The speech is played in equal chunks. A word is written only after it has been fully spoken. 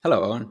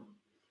Hello, Owen.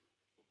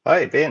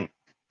 Hi, Ben.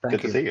 Good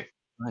Thank to you. see you.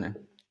 I know.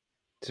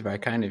 It's very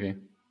kind of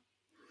you.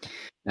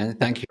 And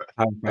thank you for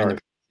No clarifying the worries.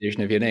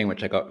 pronunciation of your name,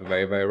 which I got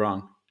very, very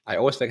wrong. I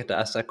always forget to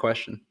ask that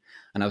question.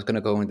 And I was going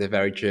to go with the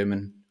very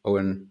German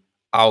Owen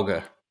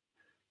Auger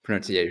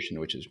pronunciation,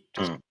 which is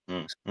just Mm,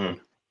 mm, mm.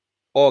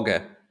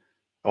 Auger,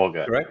 All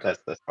good. correct?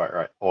 That's quite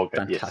right. All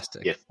good. Yes,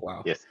 Fantastic. yes,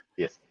 Wow. yes,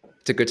 yes.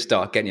 It's a good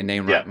start, getting your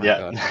name Yeah, right, my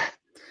yeah.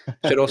 God.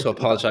 Should also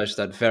apologize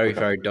for that very, Okay.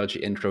 very dodgy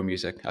intro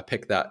music. I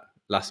picked that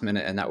last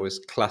minute, and that was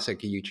classic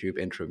YouTube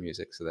intro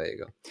music. So there you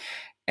go.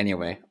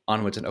 Anyway,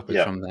 onwards and upwards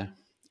Yeah. from there.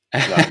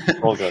 No.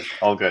 All good.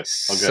 All good.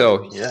 All good.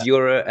 So Yeah.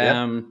 you're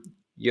Yeah.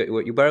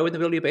 you where in the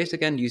world are you based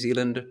again? New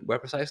Zealand, where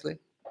precisely?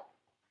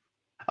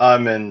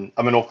 I'm in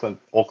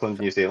Auckland,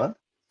 New Zealand.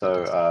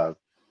 So Fantastic.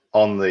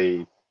 on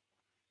the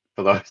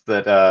for those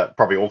that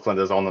probably Auckland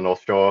is on the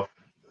North Shore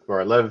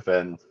where I live,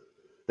 and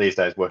these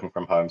days working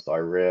from home, so I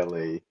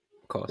rarely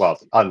Of course. well,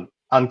 it's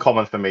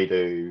uncommon for me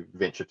to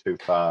venture too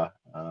far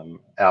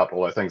out,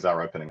 although things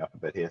are opening up a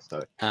bit here.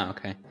 So, Ah,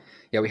 okay.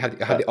 Yeah, I have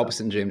the but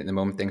opposite in Germany at the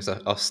moment. Things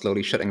are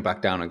slowly shutting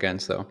back down again.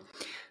 So,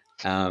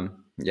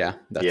 yeah,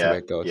 that's the yeah, way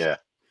it goes. yeah,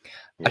 I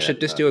yeah. should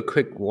just No, do a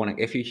quick warning.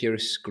 If you hear a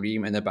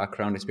scream in the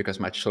background, it's because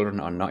my children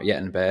are not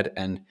yet in bed,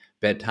 and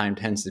bedtime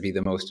tends to be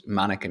the most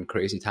manic and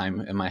crazy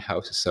time in my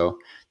house. So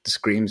the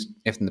screams,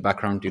 if in the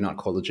background, do not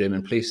call the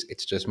German police.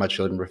 It's just my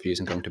children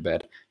refusing going to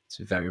bed. It's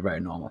very, very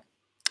normal.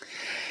 no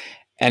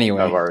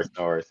Anyway, worries,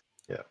 no worries.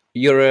 Yeah,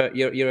 you're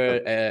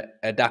but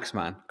a Dax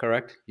man,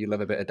 correct? You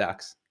love a bit of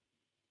Dax.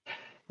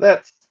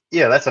 that's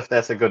yeah,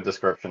 that's a good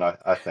description.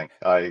 I think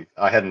I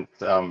hadn't.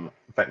 In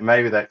fact,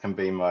 maybe that can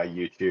be my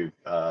YouTube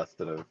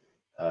sort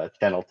of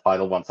channel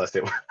title once I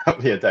set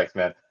up here, Dex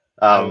man.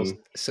 I will Um, yeah.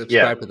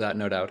 subscribe to that,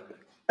 no doubt.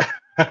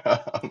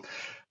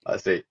 I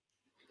see.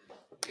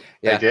 Hey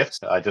Yeah. Jeff,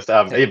 I just T-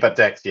 yeah, but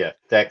Dex, yeah,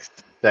 Dex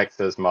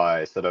is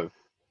my sort of.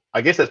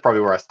 I guess that's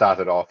probably where I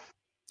started off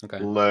Okay.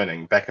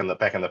 learning back in the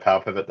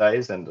Power Pivot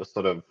days, and just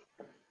sort of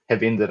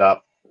have ended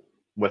up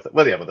with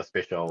a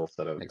special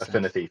sort of Makes sense.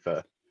 affinity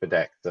for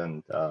Dax,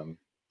 and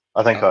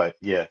I think Uh, I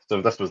yeah.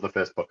 So this was the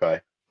first book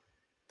I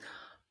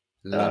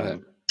Love it.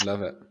 um,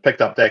 Love it.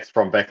 picked up Dax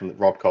from back in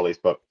Rob Colley's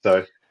book.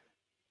 So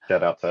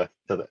shout out to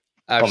the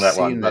I've on that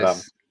one. seen But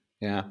this.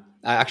 Yeah.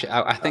 I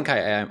think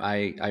um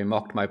I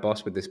mocked my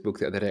boss with this book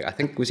the other day. I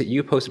think was it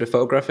you posted a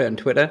photograph of it on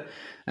Twitter,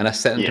 and I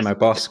sent it to yes, my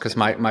boss yes, because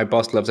my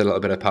boss loves a little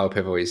bit of Power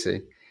Pivot. You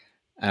see,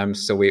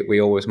 so we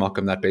always mock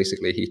him that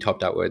basically he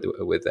topped out with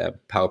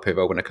Power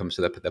Pivot when it comes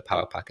to the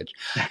power package.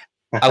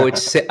 I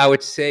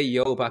would say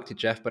yo back to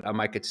Jeff, but I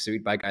might get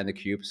sued by a guy in the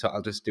cube, so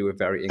I'll just do a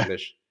very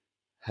English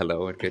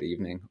hello and good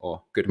evening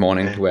or good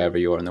morning to wherever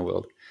you are in the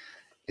world.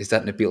 Is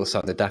that the Beatles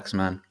song, The Dax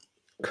Man?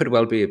 Could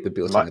well be the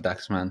Beatles song, My, The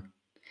Dax Man.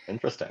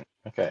 interesting.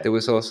 Okay, There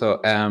was also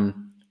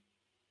I'm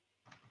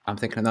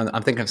thinking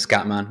of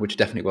Scatman, which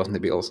definitely wasn't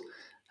the Beatles.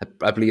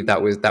 I believe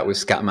that was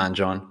Scatman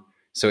John.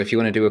 So if you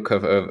want to do a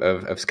cover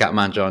of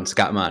Scatman John,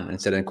 Scatman,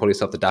 instead of call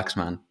yourself the Dax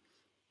Man,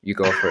 you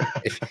go for it.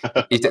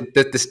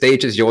 If the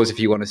stage is yours if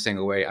you want to sing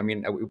away. I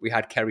mean, we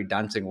had Kerry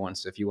dancing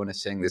once. So if you want to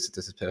sing, this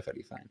is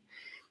perfectly fine.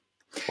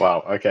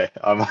 wow. Okay,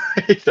 I'm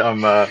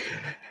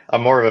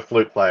more of a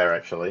flute player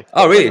actually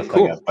Oh, than a really? singer,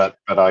 Cool. but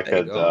I There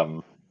you could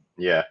go.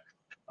 yeah.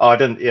 Oh, I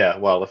didn't. Yeah.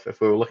 Well,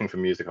 if we were looking for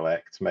musical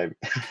acts, maybe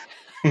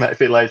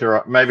maybe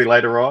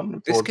later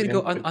on This towards could the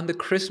go end. on the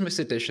Christmas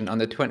edition on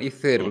the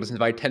 23rd. We'll Mm. just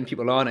invite 10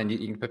 people on and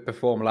you can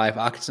perform live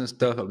acts and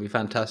stuff. It'll be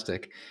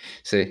fantastic.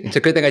 See, it's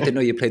a good thing I didn't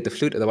know you played the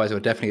flute. Otherwise, I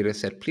would definitely have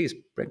said, please,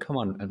 come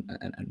on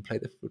and play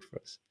the flute for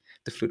us.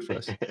 The flute for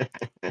us.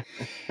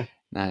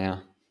 Nah, yeah.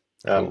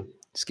 um, Cool.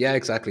 Yeah,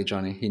 exactly,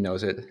 Johnny. He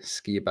knows it.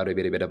 Ski about a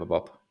bit of a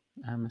bop.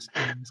 I'm a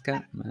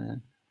scat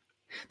man.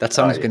 That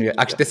song is yes, going to be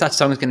yeah. actually that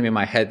song is going to be in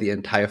my head the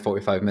entire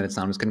 45 minutes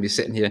now. I'm just going to be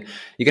sitting here.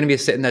 You're going to be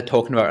sitting there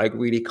talking about like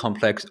really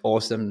complex,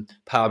 awesome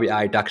Power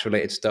BI DAX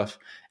related stuff,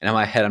 and in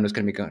my head I'm just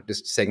going to be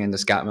just singing the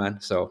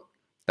Scatman. So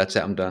that's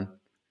it. I'm done.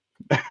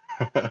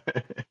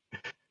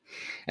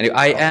 Anyway,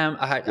 I um,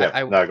 am. yeah.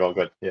 I No, go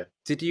good. Yeah.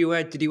 did you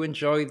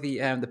enjoy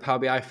the Power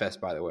BI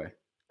Fest, by the way?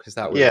 Because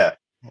that was Yeah.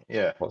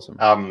 Yeah.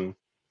 awesome.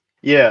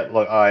 Yeah.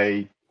 Look,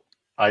 I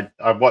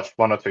watched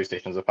one or two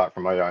sessions apart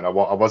from my own. I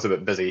was a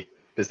bit busy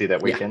that Yeah,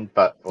 weekend,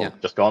 but yeah, or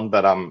just gone.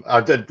 But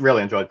I did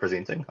really enjoy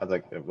presenting. I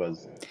think it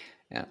was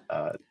yeah.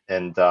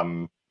 and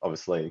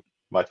obviously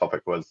my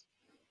topic was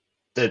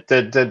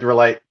did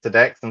relate to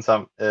Dax and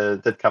some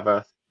did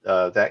cover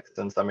Dax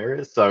in some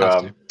areas. So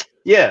Has to.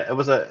 yeah, it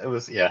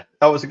was yeah,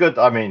 that was a good.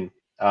 I mean,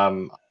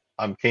 I'm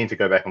keen to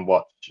go back and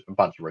watch a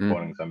bunch of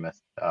recordings Mm. I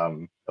missed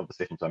of the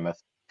sessions I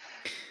missed.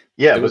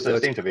 Yeah, There it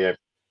was seemed to be a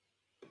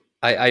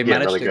I yeah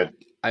managed really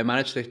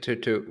to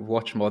good. to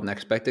watch more than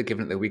expected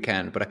given it the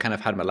weekend, but I kind of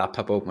had my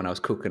laptop open when I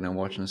was cooking and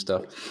watching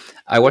stuff.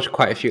 I watched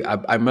quite a few.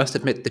 I must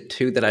admit the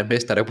two that I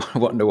missed that I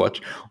wanted to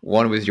watch.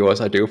 One was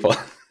yours. I do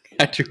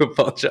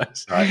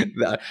apologize. All right,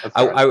 That that's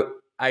all right.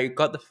 I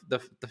got the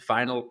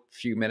final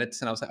few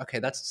minutes and I was like, okay,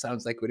 that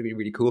sounds like it would be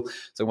really cool.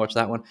 So I watched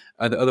that one.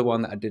 And the other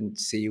one that I didn't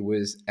see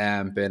was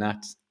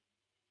Burnett.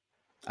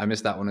 I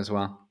missed that one as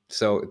well.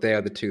 So they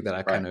are the two that I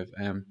Right. kind of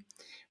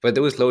But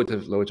there was loads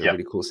of Yeah.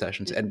 really cool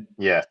sessions, and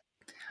Yeah.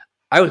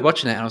 I was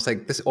watching it and I was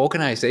like, this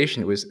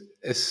organization was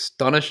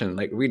astonishing.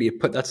 Like, really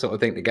put that sort of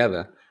thing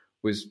together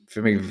was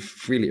for me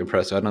really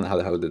impressive. I don't know how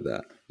the hell they did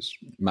that. It was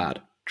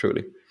mad,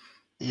 truly.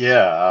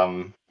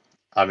 Yeah.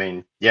 I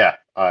mean, yeah.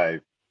 I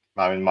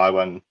mean, my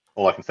one.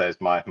 All I can say is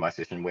my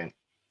session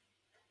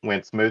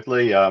went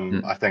smoothly.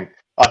 I think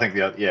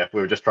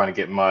we were just trying to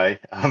get my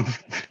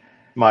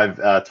my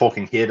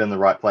talking head in the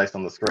right place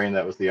on the screen.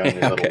 That was the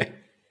only Okay.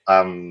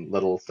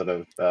 little sort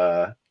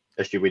of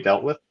issue we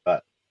dealt with.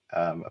 But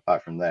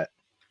apart from that,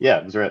 yeah,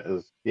 it was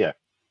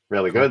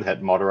really Cool. good.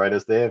 Had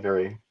moderators there,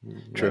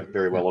 True.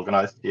 very Yeah. well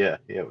organized.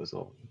 It was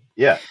all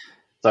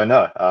So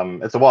no,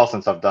 it's a while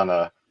since I've done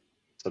a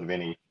sort of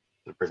any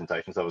sort of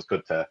presentation, so it was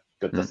good to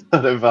sort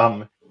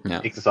of Yeah.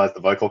 exercise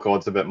the vocal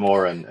cords a bit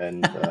more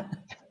and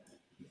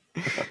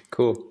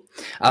Cool.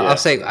 I'll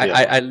say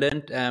yeah. I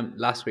learned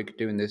last week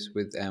doing this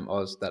with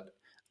Oz that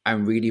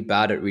I'm really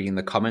bad at reading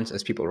the comments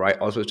as people write.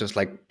 Oz was just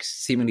like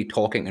seemingly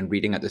talking and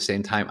reading at the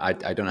same time. I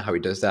don't know how he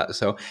does that.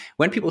 So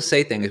when people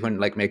say things, when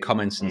like make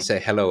comments and say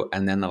hello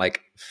and then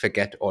like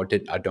forget or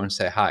I don't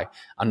say hi,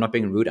 I'm not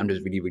being rude. I'm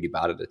just really, really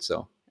bad at it.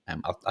 So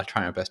I'll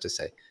try my best to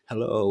say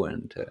hello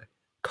and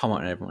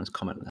comment on everyone's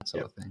comment and that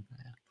sort of thing.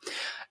 Yeah.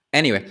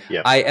 Anyway,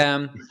 Yeah.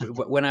 I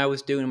when I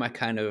was doing my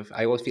kind of,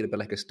 I always feel a bit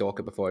like a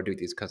stalker before I do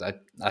these because I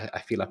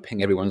feel I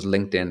ping everyone's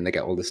LinkedIn and they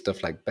get all this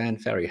stuff like Ben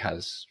Ferry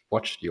has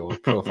watched your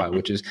profile,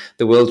 which is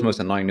the world's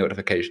most annoying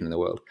notification in the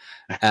world.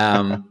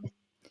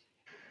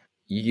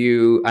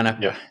 You and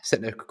I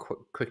sent a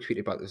quick tweet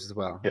about this as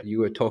well. Yep. You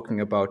were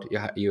talking about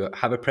you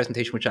have a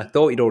presentation which I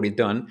thought you'd already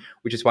done,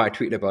 which is why I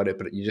tweeted about it.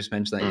 But you just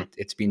mentioned that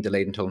it's been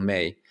delayed until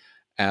May.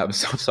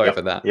 So sorry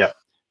for that. Yeah.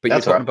 But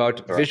That's you're talking right.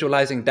 about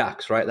visualizing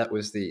DAX, right? That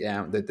was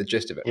the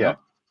gist of it. Yeah.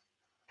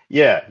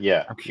 No?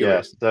 Yeah. I'm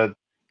curious. So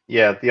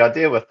the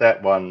idea with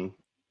that one,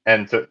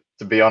 and to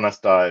be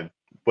honest,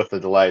 with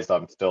the delays,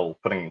 I'm still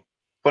putting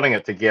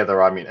it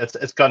together. I mean,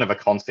 it's kind of a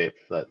concept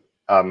that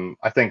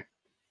I think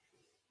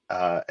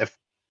if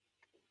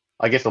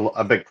I guess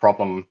a big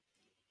problem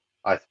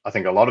I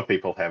think a lot of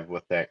people have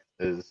with that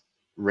is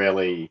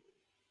really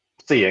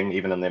seeing,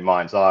 even in their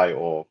mind's eye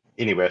or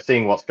anywhere,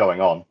 seeing what's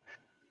going on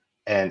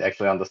and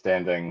actually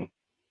understanding,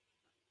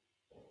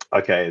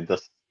 okay,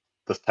 this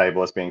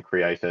table is being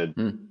created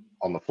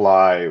on the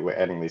fly. We're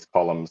adding these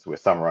columns. We're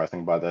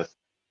summarizing by this.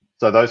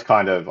 So those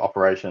kind of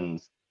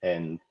operations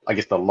and I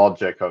guess the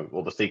logic of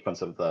or the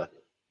sequence of the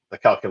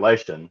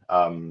calculation.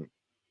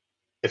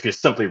 If you're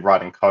simply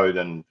writing code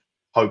and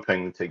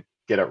hoping to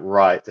get it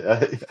right,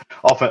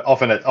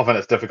 often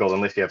it's difficult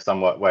unless you have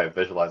some way of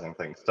visualizing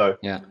things. So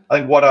Yeah. I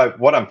think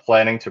what I'm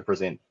planning to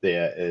present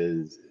there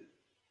is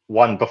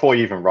one, before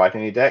you even write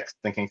any DAX,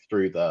 thinking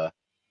through the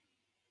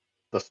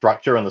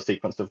structure and the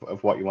sequence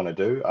of what you want to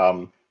do.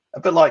 A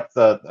bit like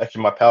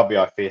actually my Power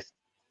BI Fest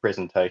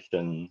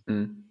presentation.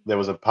 There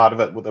was a part of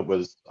it that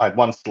was I had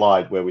one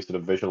slide where we sort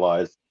of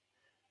visualized.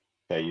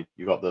 Okay,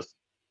 you got this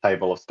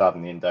table of start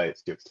and end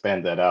dates. You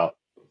expand that out,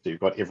 so you've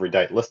got every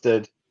date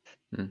listed,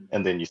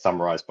 and then you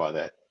summarize by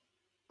that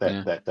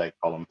date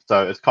column.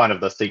 So it's kind of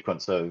the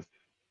sequence of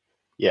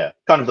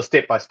kind of the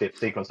step-by-step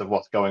sequence of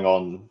what's going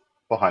on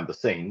behind the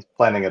scenes,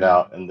 planning it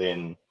out, and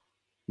then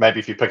maybe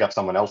if you pick up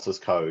someone else's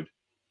code,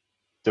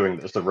 doing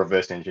the sort of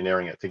reverse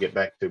engineering it to get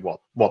back to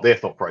what their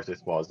thought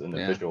process was in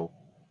a visual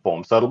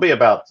form. So it'll be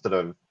about sort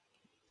of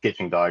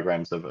sketching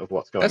diagrams of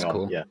what's going on.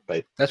 Cool. Yeah,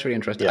 but that's really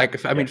interesting.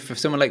 I mean, for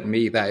someone like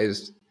me, that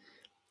is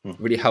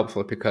really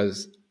helpful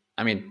because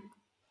I mean,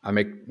 I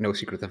make no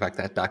secret of the fact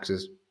that DAX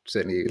is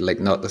certainly like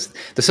not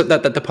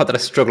the part that I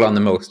struggle on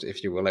the most,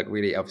 if you will. Like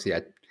really, obviously,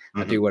 I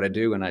do what I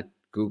do and I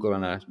Google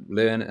and I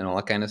learn and all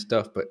that kind of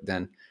stuff. But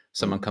then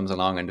someone comes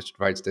along and just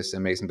writes this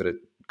amazing bit of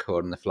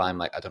code on the fly. I'm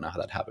like, I don't know how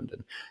that happened.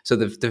 And so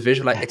the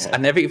visual, I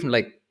never even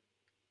like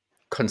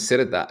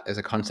considered that as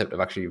a concept of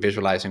actually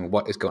visualizing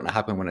what is going to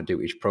happen when I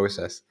do each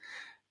process.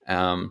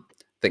 I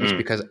think it's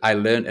because I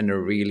learned in a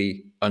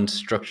really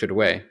unstructured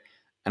way.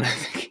 And I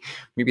think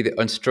maybe the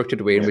unstructured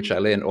way in which I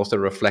learn also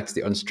reflects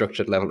the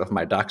unstructured level of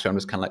my DAX. So I'm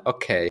just kind of like,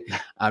 okay,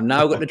 I'm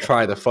now going to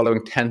try the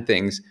following 10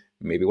 things.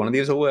 Maybe one of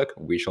these will work.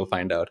 We shall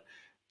find out.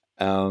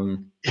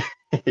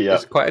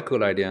 It's quite a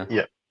cool idea.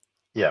 Yeah.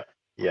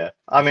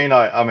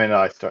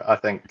 I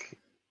think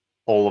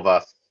all of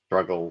us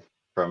struggle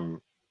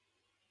from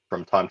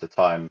time to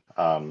time.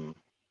 I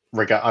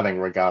think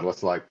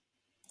regardless, like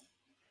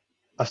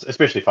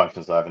especially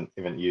functions I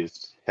haven't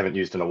used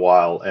in a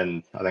while,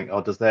 and I think,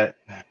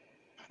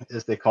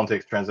 is there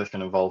context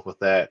transition involved with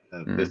that?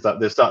 And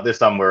there's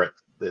some where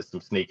there's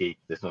some sneaky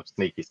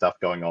stuff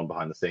going on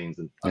behind the scenes,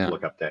 and I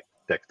look up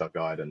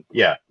dex.guide and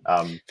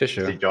for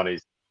sure. see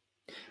Johnny's.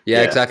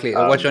 Yeah, exactly.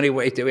 What Johnny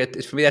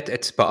for me,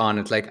 it's spot on.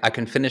 It's like I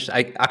can finish.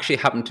 I actually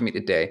happened to me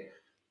today,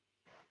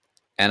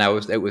 and I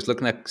was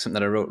looking at something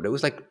that I wrote. It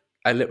was like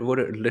I wrote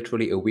it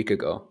literally a week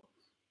ago,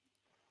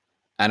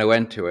 and I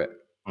went to it,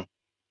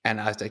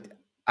 and I was like,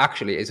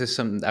 actually, is this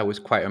something that was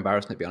quite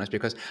embarrassing, to be honest,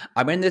 because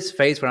I'm in this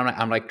phase where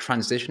I'm like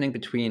transitioning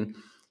between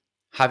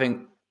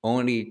having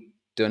only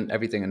done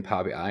everything in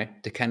Power BI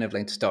to kind of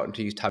like starting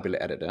to use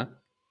Tabular Editor,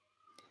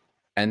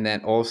 and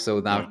then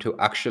also now to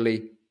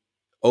actually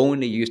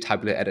only use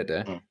Tabular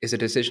Editor is a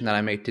decision that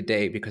I made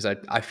today because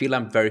I feel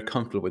I'm very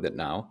comfortable with it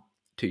now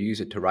to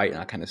use it to write and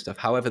that kind of stuff.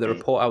 However, the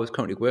report I was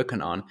currently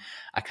working on,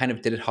 I kind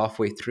of did it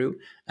halfway through,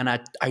 and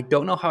I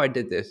don't know how I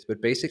did this,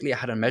 but basically I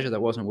had a measure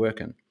that wasn't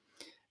working.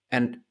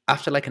 And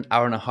after like an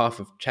hour and a half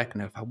of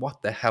checking it,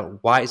 what the hell,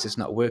 why is this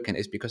not working?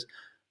 Is because,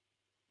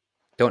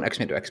 don't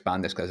expect me to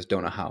expand this because I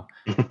don't know how.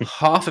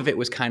 Half of it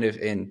was kind of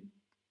in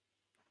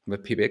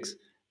with PBIX,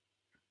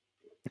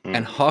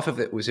 and half of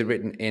it was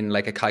written in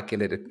like a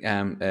calculated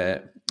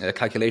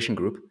calculation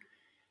group,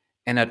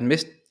 and I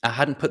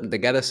hadn't put them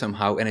together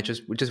somehow, and it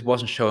just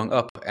wasn't showing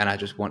up, and I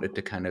just wanted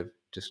to kind of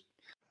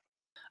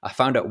I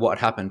found out what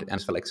had happened, and I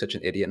felt like such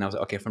an idiot, and I was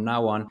like, okay, from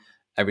now on,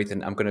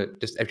 I'm gonna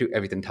just do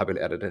everything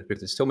Tabular Editor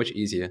because it's so much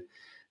easier,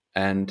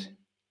 and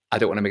I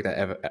don't want to make that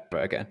ever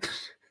again.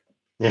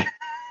 Yeah.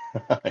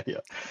 Yeah.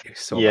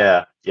 So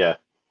yeah, bad.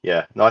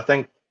 Yeah. No, I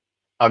think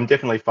I'm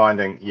definitely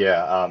finding,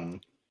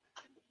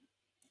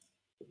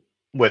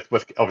 with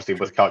obviously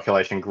with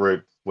calculation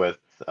groups, with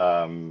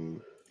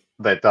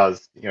that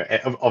does,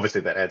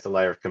 obviously that adds a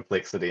layer of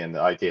complexity, and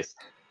I guess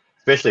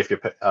especially if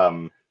you're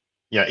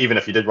even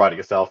if you did write it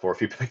yourself, or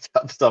if you picked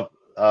up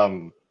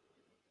something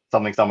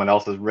someone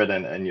else has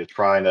written and you're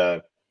trying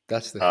to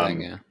that's the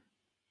thing, yeah.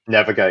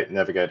 Navigate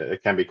it.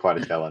 It can be quite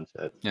a challenge.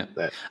 So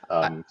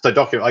I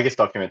guess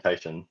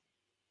documentation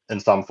in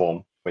some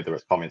form, whether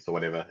it's comments or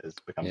whatever,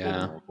 becomes really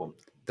more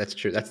important. That's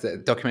true. That's the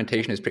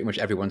documentation is pretty much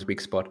everyone's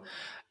weak spot.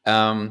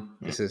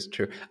 This is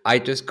true. I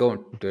just go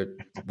to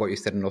what you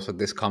said, and also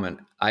this comment.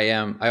 I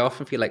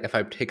often feel like if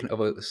I've taken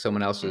over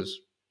someone else's,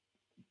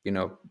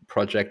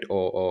 project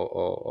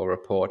or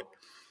report,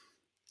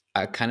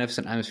 I kind of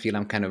sometimes feel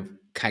I'm kind of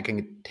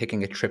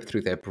taking a trip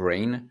through their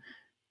brain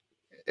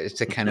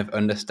to kind of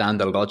understand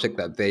the logic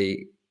that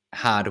they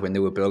had when they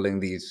were building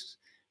these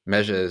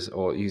measures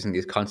or using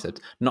these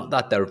concepts. Not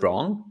that they're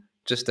wrong,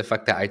 just the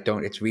fact that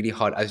it's really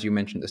hard, as you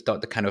mentioned, to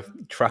start to kind of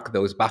track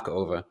those back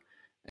over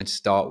and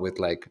start with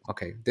like,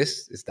 okay,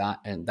 this is that,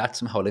 and that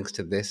somehow links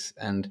to this.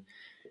 And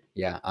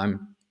yeah,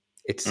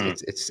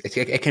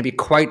 it can be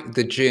quite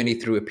the journey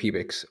through a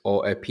PBIX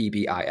or a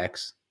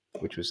PBIX,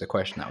 which was the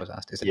question that was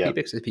asked. Is it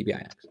PBIX or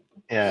PBIX?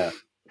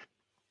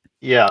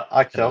 Yeah.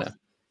 Actually, I was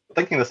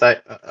thinking to say,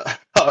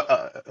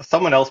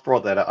 someone else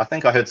brought that up. I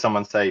think I heard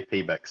someone say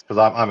PBIX because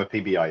I'm a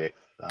PBIX.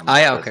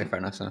 Okay, fair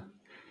enough. So.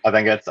 I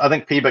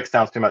think PBIX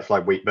sounds too much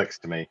like Wheat-Bix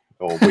to me,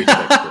 or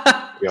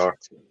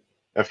Wheat-Bix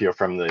if you're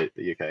from the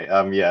UK.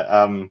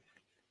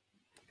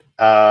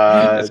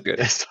 That's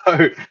good.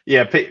 So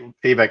yeah,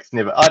 PBIX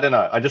never. I don't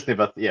know. I just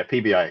never. Yeah,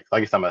 PBIX. I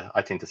guess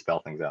I tend to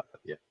spell things out.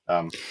 But yeah.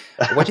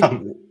 What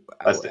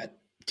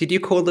did you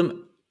call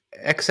them?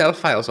 Excel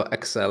files or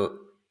Excel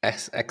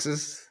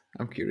SXs?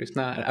 I'm curious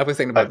now. I was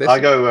thinking about this. I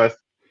go with.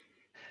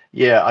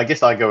 Yeah, I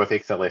guess I go with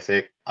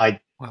XLSX.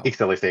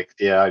 XLSX.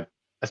 Yeah,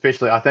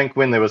 especially I think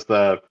when there was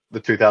the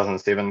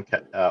 2007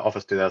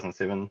 Office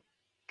 2007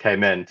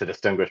 came in to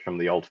distinguish from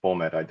the old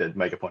format, I did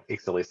make a point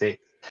XLSX.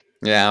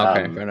 Yeah,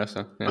 okay, fair enough.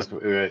 So,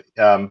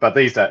 yeah. But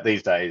these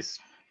days,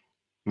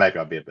 maybe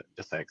I'd be a bit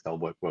just say Excel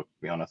work. To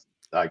be honest,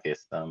 I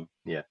guess.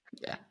 Yeah.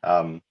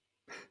 I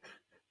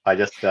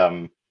just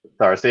sorry,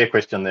 I see a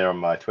question there on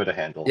my Twitter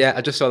handle. Yeah,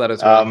 I just saw that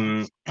as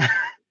well.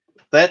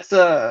 That's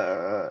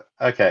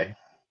okay.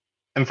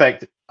 In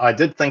fact, I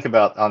did think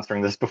about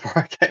answering this before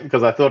I came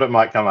because I thought it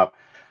might come up.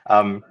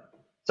 So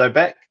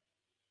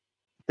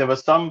there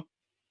was some.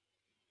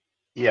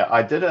 Yeah,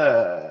 I did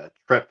a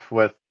trip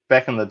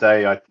back in the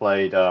day. I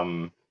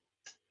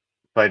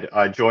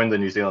joined the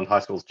New Zealand High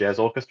School's jazz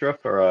orchestra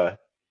for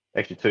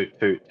actually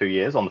two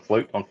years on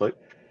flute,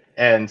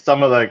 and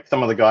some of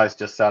the guys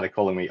just started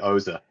calling me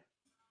Ozer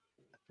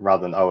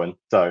rather than Owen.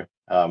 So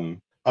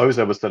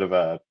Ozer was sort of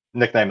a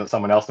nickname that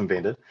someone else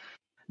invented.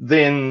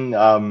 Then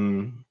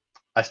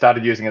I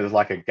started using it as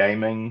like a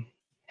gaming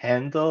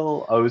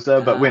handle, Ozer.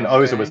 But when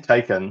Ozer was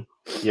taken,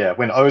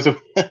 when Ozer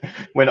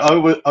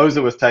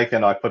was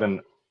taken, I put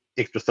an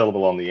extra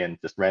syllable on the end,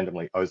 just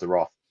randomly,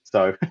 Ozeroth.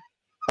 So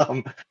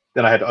then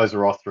I had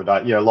Ozeroth for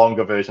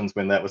longer versions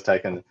when that was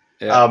taken.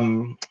 Yeah.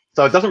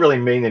 So it doesn't really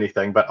mean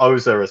anything, but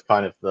Ozer is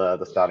kind of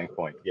the starting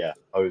point. Yeah.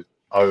 I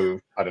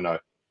don't know.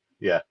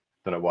 Yeah.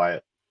 Don't know why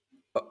it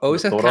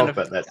Ozer kind of,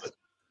 but that's it.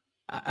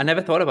 I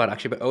never thought about it,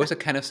 actually, but Ozer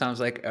kind of sounds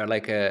like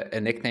a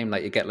nickname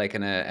like you get like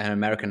in an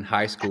American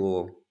high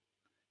school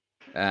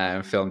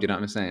film. Do you know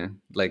what I'm saying?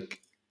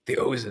 Like the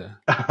Ozer.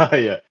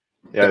 Yeah.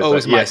 The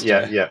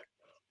Ozmeister.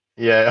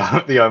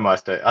 Yeah, the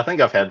Omeister. I think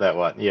I've had that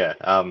one. Yeah.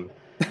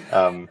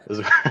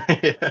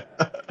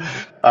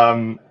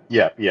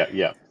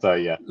 Yeah. So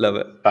yeah. Love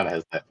it. Kind of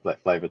has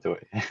that flavor to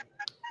it.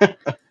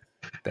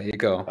 There you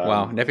go.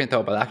 Wow, never even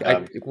thought about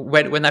that.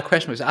 When that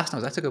question was asked, I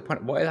was that's a good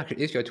point. What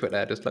actually is your Twitter?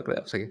 I just looked it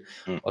up. So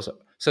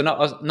not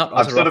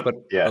Ozeroth,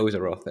 but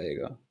Ozeroth. There you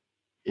go.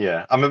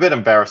 Yeah, I'm a bit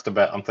embarrassed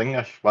about. I'm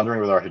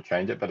wondering whether I should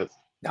change it, but it's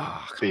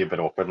be a bit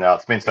awkward now.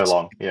 It's been so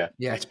long. Yeah.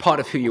 Yeah, it's part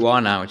of who you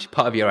are now. It's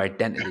part of your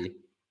identity.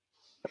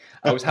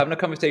 I was having a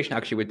conversation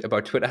actually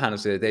about Twitter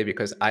handles the other day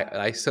because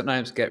I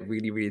sometimes get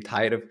really, really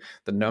tired of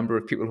the number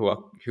of people who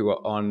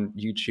are on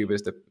YouTube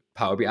as the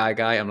Power BI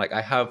guy. I'm like,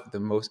 I have the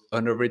most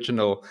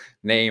unoriginal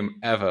name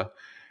ever.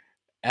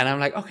 And I'm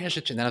like, okay, I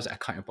should change. Then I was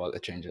like, I can't bother to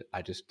change it.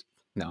 I just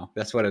no,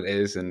 that's what it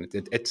is, and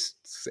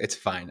it's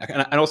fine.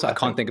 And also, I I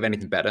can't think think of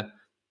anything better.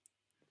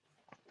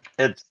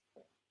 it's.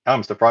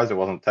 I'm surprised it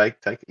wasn't take.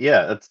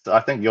 Yeah, it's. I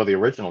think you're the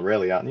original,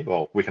 really, aren't you?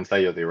 Well, we can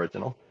say you're the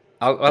original.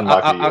 In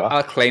my view, you are.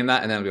 I'll claim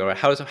that, and then it'll be all right.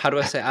 How do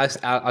I say?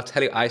 I'll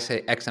tell you. I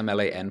say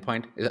XMLA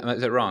endpoint.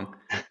 Is it wrong?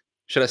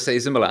 Should I say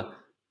Zimla?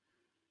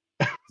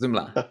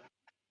 Zimla.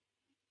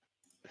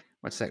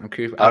 One second. I'm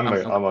curious.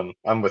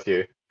 I'm with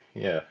you.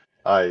 Yeah,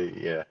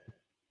 yeah.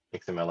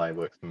 XMLA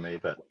works for me,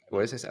 but What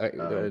is this? um,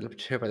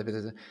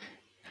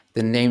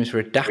 The name's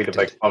Weetabix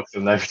redacted. box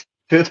and name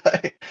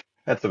today.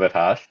 That's a bit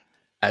harsh.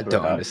 I A bit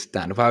don't harsh.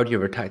 understand. Why would you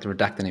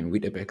redact the name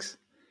Weetabix?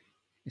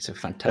 It's a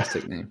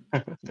fantastic name.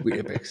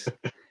 Weetabix.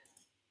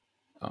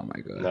 Oh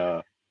my god.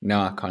 No,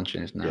 No, I can't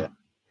change yeah, now.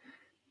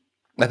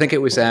 I think it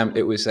was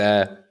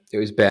yeah,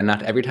 cool.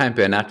 Bernat. Every time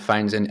Bernat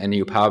finds a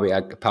new Power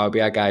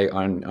BI guy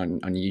on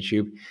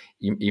YouTube,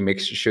 he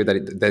makes sure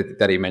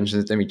that he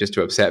mentions it to me just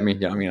to upset me. You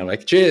know what I mean? I'm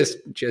like, cheers,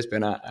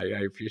 Bernat. I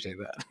appreciate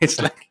that.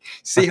 It's like,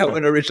 see how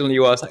unoriginal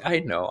you are. It's like, I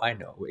know. What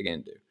are you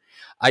gonna do?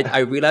 I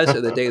realized the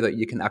other day that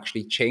you can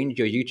actually change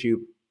your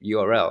YouTube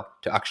URL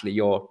to actually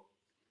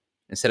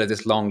instead of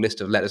this long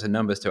list of letters and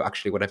numbers to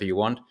actually whatever you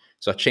want.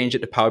 So I changed it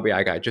to Power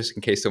BI guy just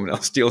in case someone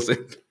else steals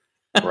it.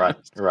 Right.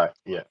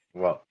 Yeah.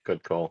 Well,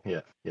 good call.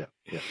 Yeah, yeah,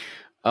 yeah.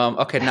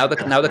 Okay, now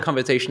the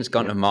conversation's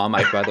gone to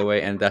Marmite, by the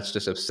way, and that's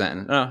just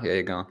upsetting. Oh, here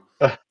you go.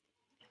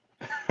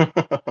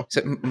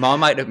 So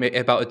Marmite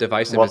about a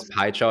divisive What's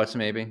pie charts,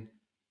 maybe.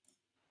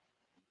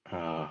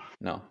 uh,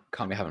 No,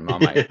 can't be having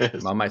Marmite.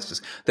 yes. Marmite's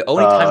just Uh, the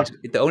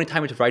only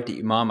time it's right to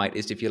eat Marmite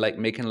is if you're like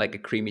making like a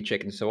creamy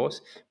chicken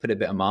sauce. Put a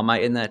bit of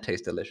Marmite in there. It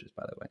tastes delicious,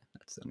 by the way.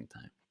 That's the only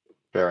time.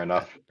 Fair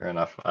enough. Fair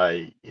enough.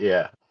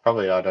 Yeah,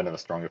 probably I don't have a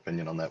strong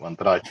opinion on that one,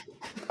 but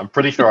I'm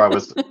pretty sure I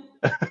was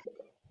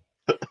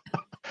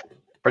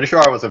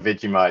a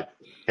Vegemite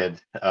kid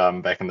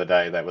back in the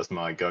day. That was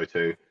my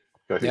go-to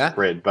Yeah.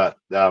 spread. But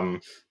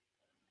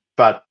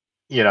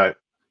you know,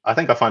 I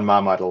think I find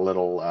Marmite a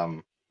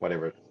little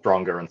whatever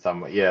stronger in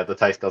some way. Yeah, the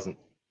taste doesn't.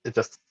 It's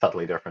just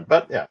subtly different.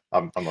 But yeah,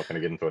 I'm not going to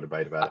get into a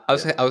debate about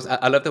it. Yeah.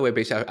 I love the way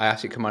basically I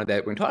actually come out of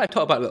there. I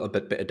talk about a little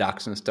bit of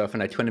DAX and stuff,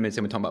 and like 20 minutes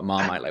in, we're talking about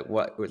Marmite. Like,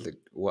 what the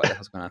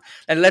hell's going on?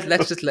 And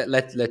let's just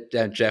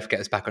let Jeff get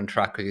us back on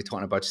track because he's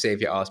talking about save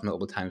your arse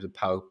multiple times with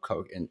Power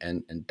Coke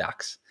and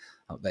DAX.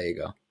 Oh, there you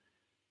go.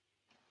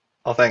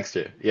 Oh, thanks,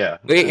 Jeff. Yeah,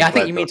 Wait, I'm I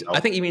think glad to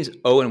help. he means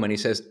Owen when he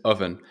says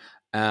oven.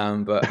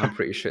 But I'm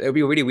pretty sure it would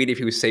be really weird if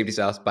he was saved his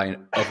ass by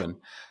an oven.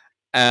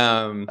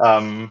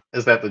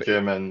 Is that the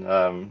German?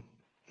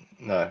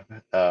 No,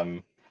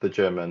 the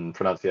German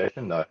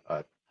pronunciation. No,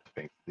 I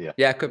think yeah.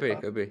 Yeah, could be.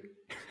 No.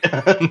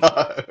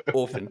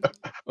 Oven.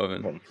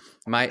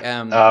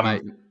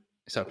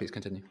 Sorry, please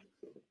continue.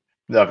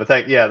 No, but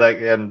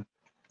and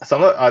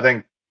some of I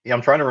think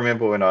I'm trying to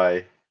remember when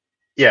I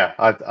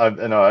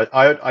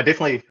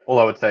definitely all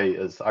I would say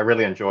is I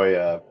really enjoy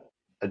a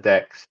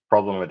DAX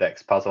problem, a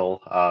DAX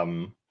puzzle.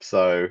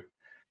 So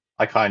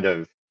I kind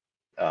of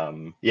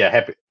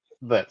happy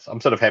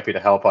I'm sort of happy to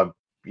help. I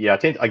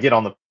get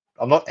on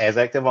I'm not as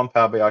active on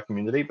Power BI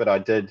community, but I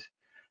did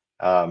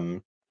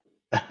um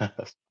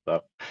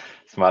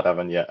smart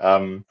oven, yeah.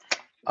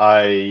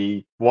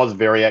 I was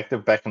very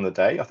active back in the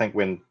day. I think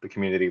when the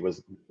community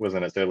was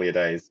in its earlier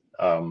days,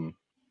 and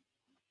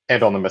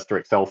on the Mr.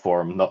 Excel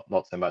forum, not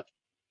so much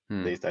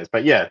these days.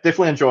 But yeah,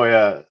 definitely enjoy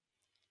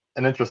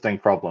an interesting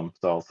problem.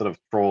 So I'll sort of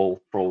trawl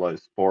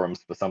those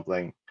forums for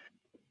something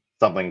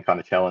kind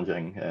of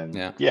challenging,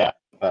 and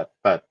but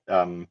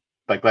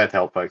glad to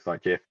help folks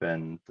like Jeff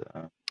and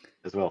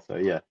as well. So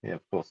yeah,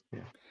 of course,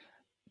 yeah.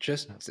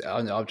 Just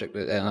on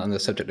the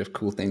subject of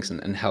cool things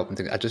and help and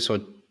things, I just saw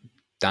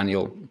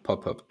Daniel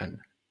pop up, and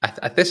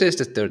this is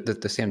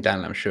the same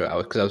Daniel, I'm sure.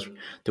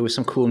 There was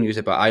some cool news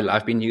about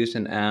I've been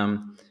using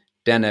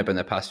Deneb in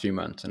the past few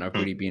months, and I've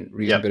really been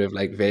reading a bit of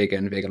like Vega.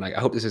 Like, I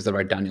hope this is the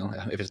right Daniel.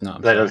 If it's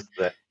not, I'm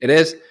sorry. It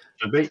is.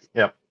 Should be.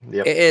 Yep.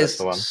 It is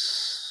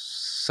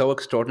so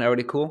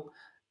extraordinarily cool,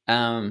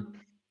 and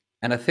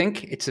I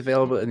think it's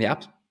available in the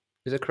app.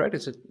 Is it correct?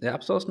 Is it the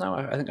app stores now?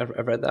 I think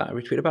I've read that. I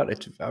retweeted about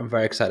it. I'm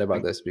very excited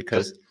about this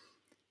because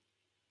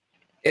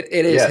it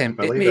is him.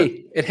 It's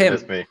me. It's him.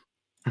 It is me.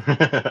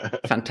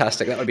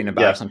 Fantastic. That would be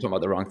embarrassing. I'm talking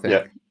about the wrong thing.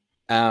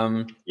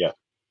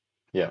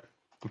 Yeah.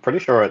 I'm pretty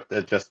sure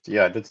it just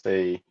I did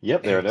say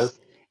there it is.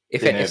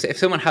 If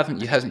someone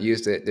hasn't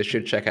used it, they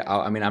should check it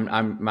out. I mean,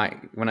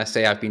 when I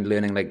say I've been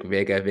learning like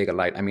Vega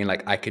Lite, I mean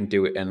like I can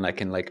do it and I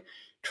can like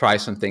try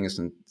some things,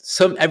 and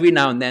every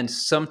now and then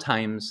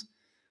sometimes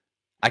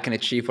I can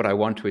achieve what I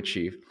want to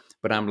achieve.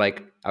 But I'm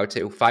like, I would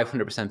say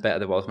 500% better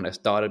than I was when I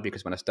started,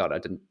 because when I started I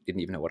didn't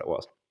even know what it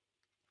was.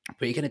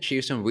 But you can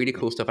achieve some really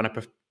cool stuff, and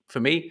for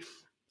me,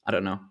 I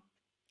don't know.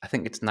 I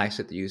think it's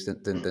nicer to use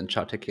than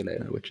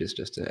Charticulator, which is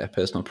just a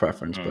personal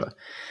preference. But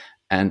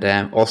And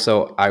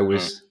also, I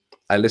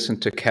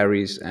listened to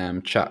Kerry's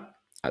chat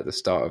at the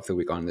start of the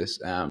week on this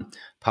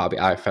Power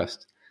BI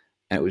Fest,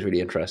 and it was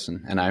really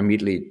interesting. And I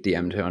immediately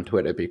DM'd her on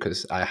Twitter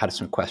because I had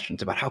some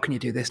questions about how can you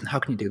do this and how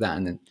can you do that.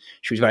 And then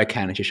she was very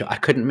kind, and she showed I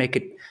couldn't make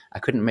it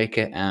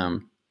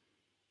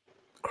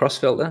cross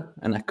filter,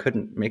 and I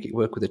couldn't make it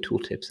work with the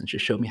tooltips, and she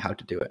showed me how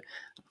to do it.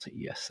 I was like,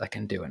 yes, I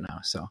can do it now.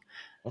 So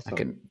Awesome. I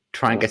can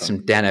try and get some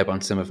Deneb on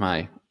some of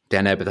my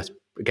Deneb, but that's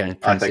again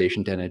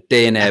pronunciation Deneb,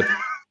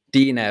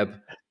 DNeb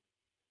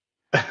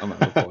on my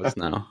reports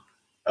now.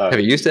 Have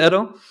you used it at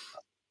all?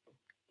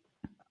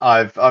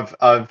 I've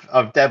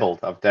dabbled,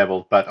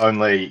 but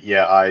only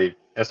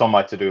it's on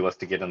my to-do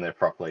list to get in there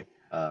properly.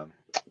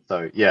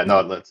 So yeah,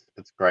 no,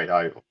 it's great.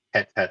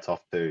 Hats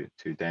off to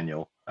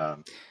Daniel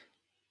for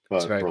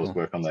all his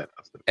work on that.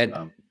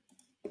 And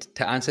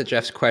to answer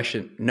Jeff's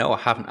question, no, I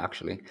haven't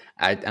actually.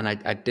 I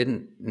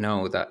didn't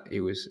know that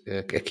he was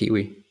a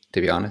Kiwi,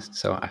 to be honest.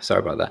 So I'm sorry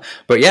about that.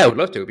 But yeah, I would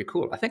love to. It'd be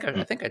cool. I think I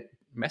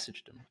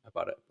messaged him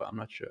about it, but I'm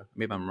not sure.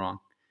 Maybe I'm wrong.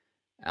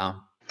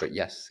 But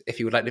yes, if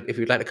you'd like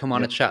to come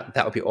on a chat,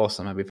 that would be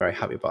awesome. I'd be very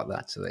happy about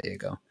that. So there you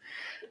go.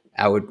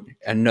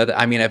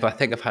 If I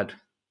think I've had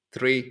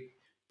 3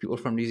 people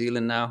from New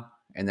Zealand now,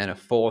 and then a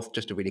 4th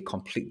just to really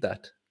complete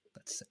that.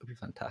 That would be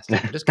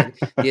fantastic. Just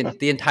get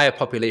the entire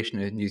population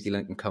of New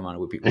Zealand can come on. It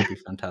would be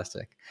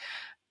fantastic.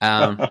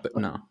 But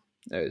no,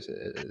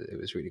 it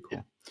was really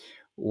cool.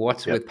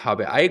 What's with Power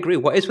BI? I agree.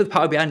 What is with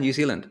Power BI in New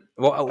Zealand?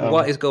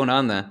 What is going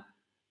on there?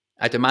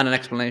 I demand an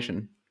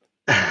explanation.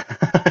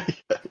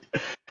 It's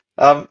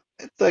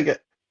okay.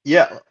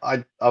 Yeah,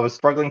 I was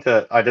struggling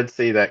to. I did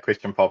see that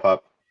question pop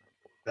up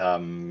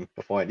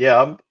before.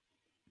 Yeah, I'm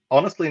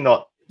honestly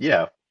not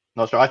sure.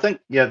 I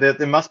think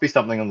there must be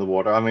something in the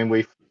water. I mean,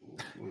 we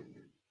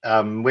do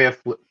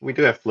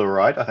have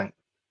fluoride, I think,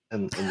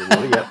 in the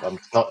water. Yeah,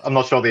 I'm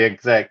not sure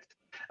if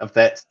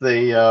that's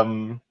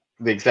the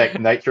exact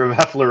nature of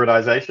our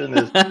fluoridization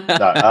is.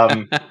 No,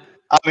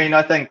 I mean,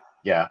 I think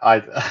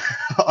I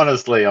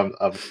honestly I'm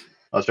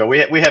not sure.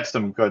 We have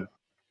some good.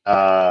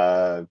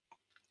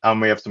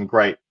 We have some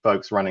great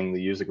folks running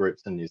the user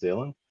groups in New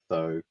Zealand.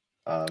 So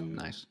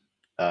nice.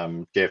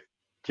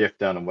 Jeff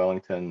down in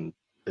Wellington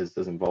is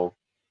involved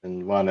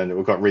in one, and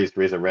we've got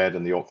Reza Rad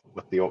with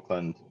the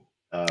Auckland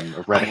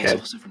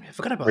Radicad. I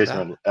forgot about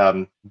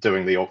that.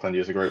 Doing the Auckland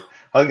user group.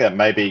 I think that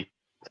may be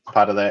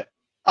part of that.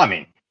 I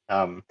mean,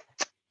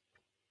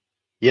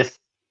 yes,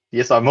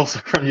 I'm also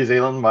from New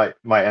Zealand. My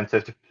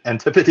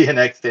Antipodean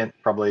accent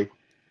probably,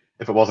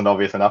 if it wasn't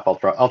obvious enough,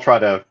 I'll try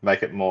to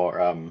make it more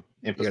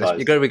emphasized.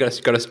 You got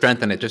to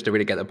strengthen it just to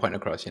really get the point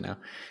across. You know,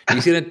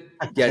 New Zealand,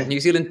 New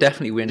Zealand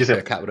definitely wins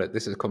per capita.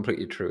 This is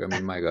completely true. I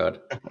mean, my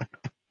God.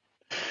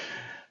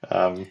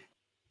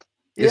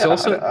 There's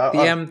also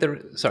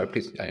sorry,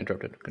 please, I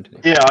interrupted. Continue.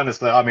 Yeah,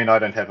 honestly, I mean, I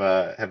don't have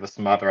a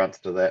smarter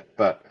answer to that,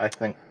 but I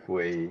think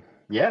you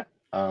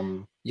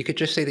could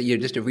just say that you're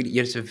just a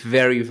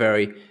very,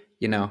 very,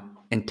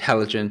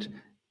 intelligent,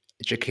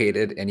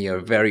 educated, and you're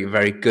very,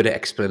 very good at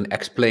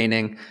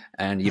explaining,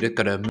 and you've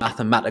got a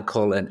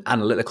mathematical and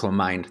analytical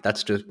mind.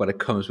 That's just what it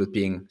comes with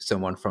being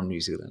someone from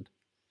New Zealand.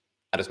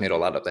 I just made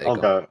all that up. There you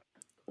go.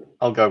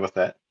 I'll go with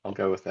that.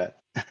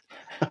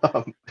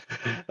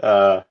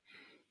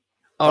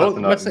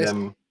 What's this?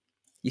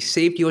 You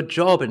saved your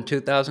job in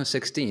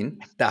 2016.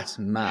 That's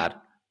mad.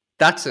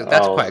 That's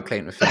quite a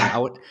claim to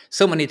fame.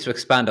 Someone needs to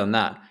expand on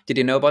that. Did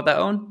you know about that,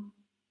 Owen?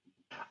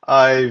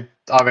 I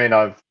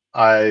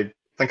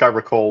think I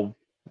recall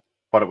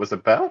what it was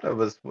about. It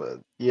was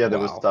there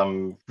was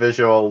some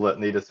visual that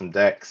needed some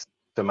DAX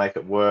to make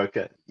it work.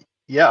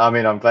 Yeah, I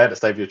mean, I'm glad it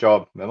saved your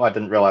job. I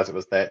didn't realize it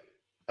was that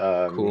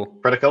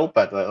critical,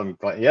 but I'm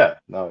glad. Yeah,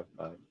 no,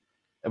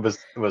 it was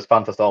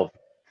fun to solve,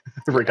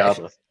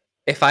 regardless.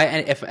 If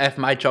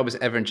my job is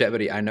ever in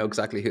jeopardy, I know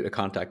exactly who to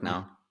contact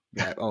now.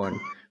 Yeah, Owen,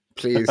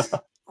 please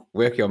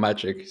work your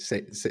magic,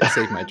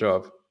 save my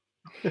job.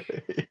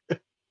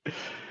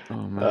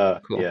 Oh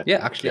man, cool.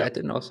 Yeah, actually, I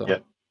didn't also.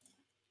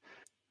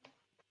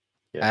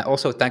 Yeah.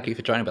 Also, thank you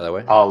for joining, by the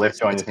way. Left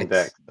join using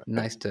DAX.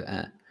 Nice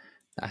to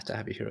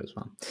have you here as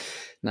well.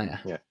 No,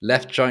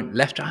 left join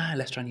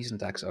using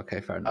DAX.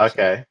 Okay, fair enough.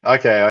 Okay.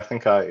 I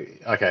think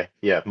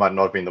it might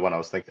not have been the one I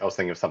was thinking. I was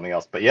thinking of something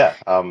else, but yeah.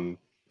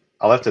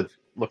 I'll have to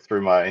look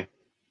through my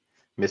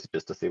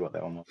messages to see what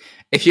that one was.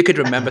 If you could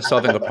remember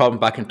solving a problem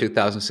back in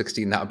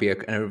 2016, that would be a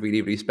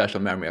really, really special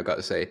memory, I've got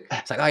to say.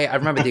 It's like, I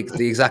remember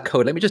the exact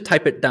code. Let me just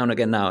type it down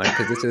again now,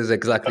 because this is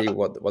exactly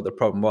what the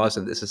problem was,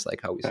 and this is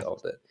like how we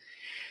solved it.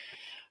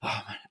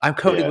 Oh, man. I'm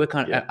currently working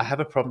on I have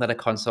a problem that I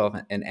can't solve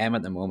in M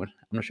at the moment.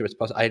 I'm not sure if it's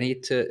possible. I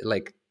need to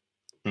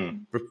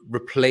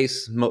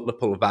replace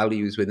multiple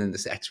values within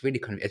this. It's really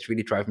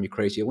driving me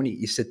crazy. When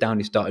you sit down,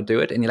 you start to do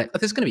it, and you're like, oh,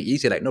 this is going to be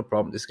easy. Like, no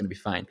problem. This is going to be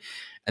fine.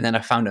 And then I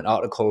found an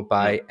article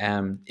by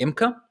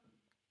Imka.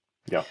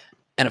 Yeah.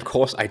 And of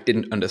course, I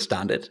didn't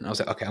understand it. And I was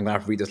like, okay, I'm going to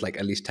have to read this like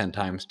at least 10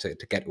 times to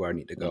get where I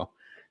need to go.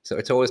 So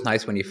it's always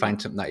nice when you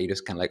find something that you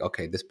just kind of like,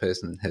 okay, this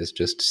person has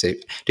just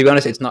saved. To be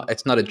honest, it's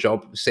not a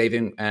job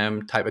saving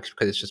type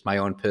because it's just my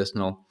own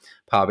personal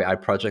Power BI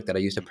project that I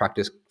use to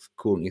practice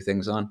cool new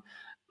things on.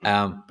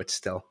 But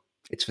still,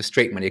 it's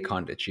frustrating when you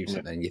can't achieve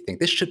something and you think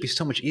this should be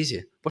so much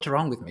easier. What's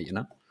wrong with me?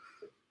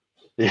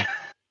 Yeah.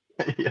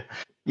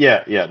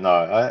 Yeah. No,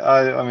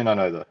 I mean, I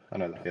know the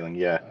feeling.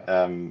 Yeah.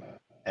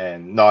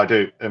 And no, I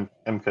do.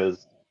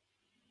 Imka's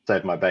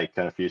saved my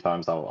bacon a few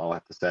times. I'll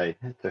have to say,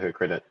 to her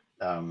credit.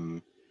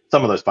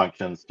 Some of those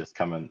functions just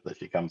come in that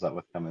she comes up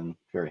with come in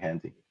very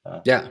handy.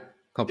 Yeah,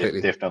 completely.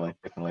 Definitely.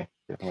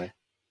 I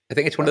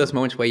think it's one of those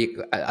moments where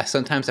I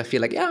sometimes I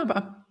feel like, yeah,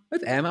 but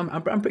with M,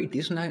 I'm pretty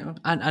decent.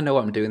 I know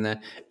what I'm doing there.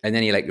 And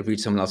then you like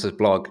read someone else's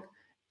blog,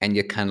 and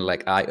you're kind of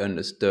like, I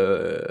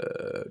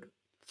understood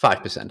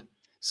 5%.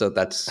 So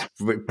that's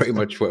pretty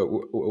much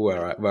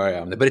where I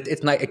am. But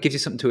it's nice. It gives you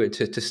something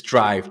to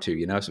strive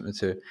to,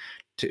 something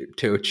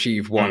to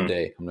achieve one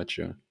day. I'm not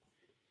sure.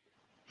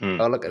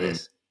 Oh, look at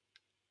this.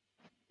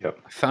 Yep.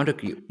 I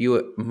found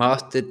you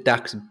mastered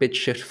DAX bit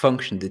shift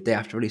function the day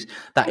after release.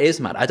 That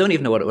is mad. I don't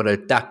even know what a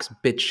DAX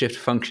bit shift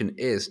function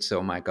is.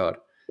 So, my God,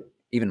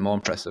 even more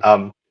impressive.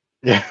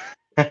 Yeah.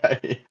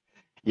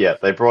 Yeah,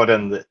 they brought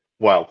in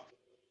well,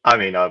 I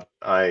mean, I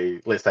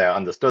let's say I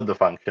understood the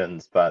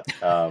functions, but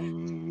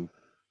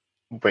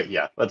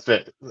yeah, that's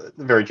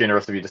very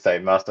generous of you to say,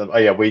 Master. Oh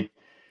yeah, we've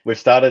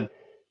started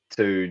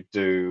to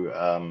do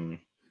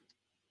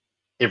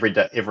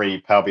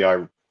every Power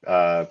BI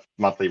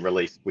monthly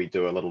release. We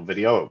do a little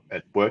video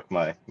at work.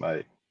 My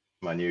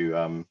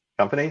new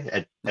company,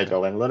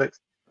 Agile Analytics.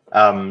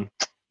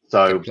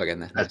 So Plug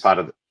in there. as Nice. part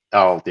of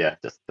yeah.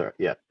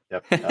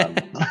 Yep.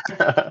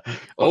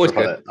 Always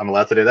good. I'm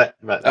allowed to do that,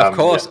 but Of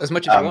course, yeah. as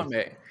much as you want,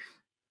 mate.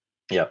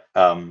 Yeah.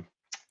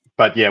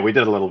 But yeah, we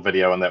did a little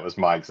video, and that was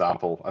my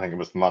example. I think it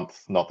was not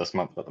this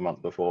month, but the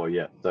month before.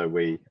 Yeah. So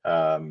we,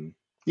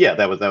 yeah,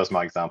 that was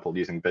my example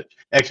using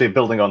actually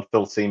building on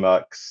Phil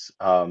Seamark's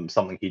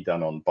something he'd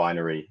done on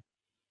binary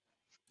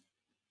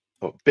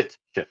or bit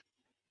shift.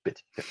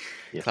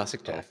 Yes.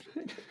 Classic Jeff.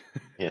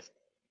 Yes.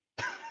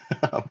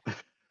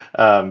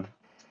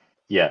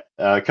 Yeah,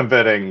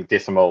 converting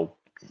decimal,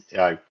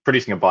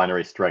 producing a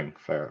binary string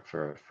for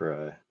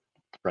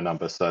a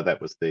number. So that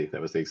was the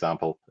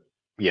example.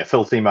 Yeah,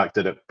 Phil Seamark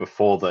did it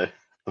before the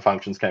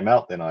functions came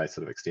out. Then I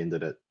sort of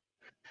extended it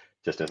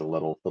just as a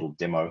little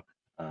demo.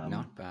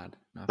 Not bad.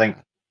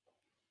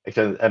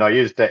 Actually, and I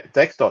used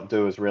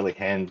Dex.do is really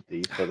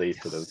handy for these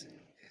sort of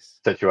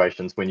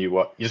situations when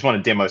you just want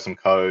to demo some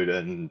code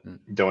and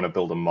don't want to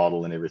build a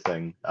model and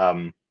everything.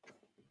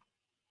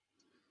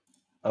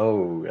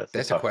 Oh,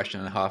 there's a question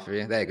and a half of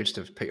you. There, just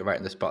to put you right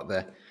in the spot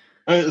there.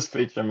 This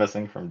feature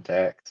missing from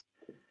Dex.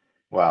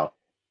 Wow.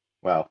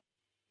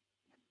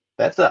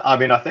 That's I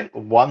mean, I think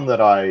one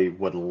that I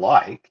would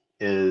like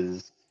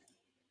is,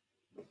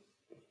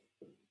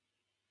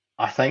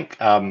 I think,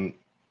 I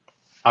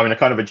mean, a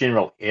kind of a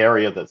general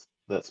area that's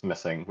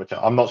missing, which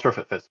I'm not sure if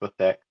it fits with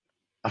Dex.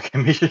 I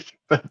can measure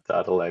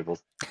data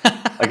labels.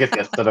 I guess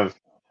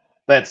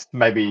that's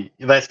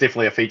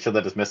definitely a feature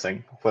that is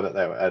missing. Put it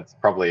that way. It's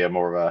probably a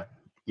more of a,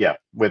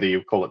 whether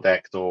you call it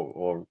DAX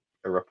or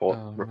a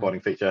reporting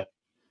feature.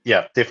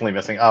 Yeah, definitely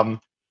missing.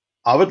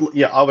 I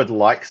would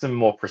like some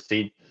more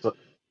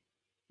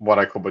what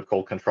I would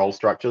call control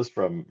structures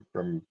from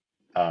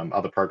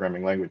other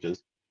programming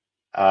languages.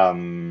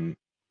 In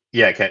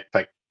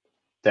fact,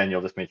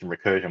 Daniel just mentioned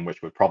recursion,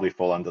 which would probably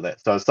fall under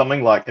that. So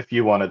something like if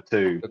you wanted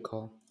to,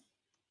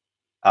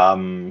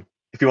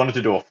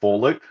 do a for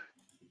loop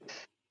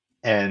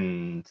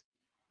and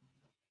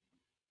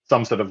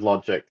some sort of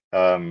logic,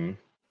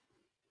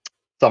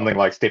 something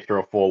like step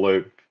through a for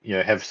loop,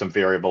 have some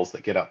variables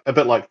that get up a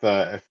bit like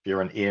if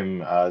you're an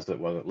M, as it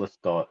was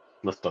list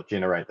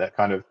generate, that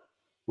kind of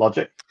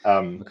logic.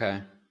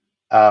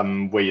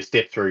 Where you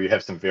step through, you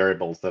have some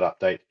variables that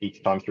update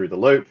each time through the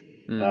loop.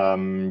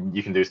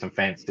 You can do some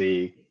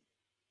fancy,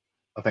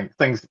 I think,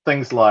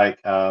 things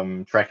like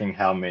tracking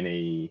how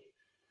many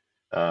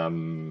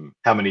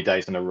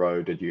days in a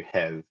row did you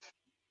have?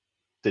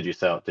 Did you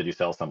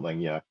sell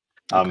something?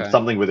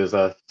 Something where there's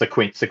a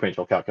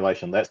sequential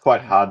calculation. That's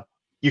quite hard.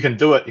 You can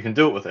do it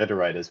with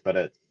iterators, but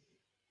it's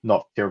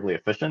not terribly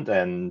efficient,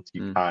 and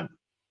you can't.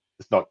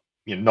 It's not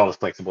not as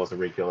flexible as a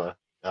regular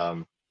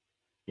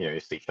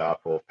C#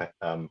 or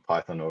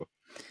Python or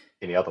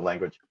any other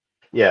language.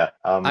 Yeah.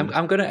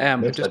 I'm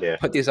gonna just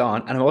put these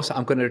on, and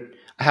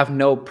I have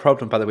no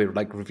problem, by the way,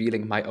 like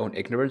revealing my own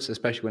ignorance,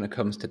 especially when it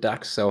comes to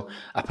DAX. So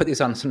I put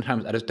these on.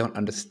 Sometimes I just don't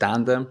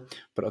understand them,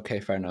 but okay,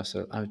 fair enough.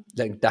 So I'm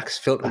letting DAX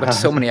filter. I've got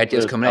so many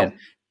ideas coming in.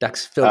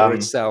 DAX filter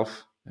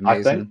itself,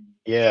 amazing.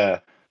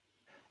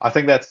 I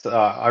think that's.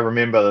 I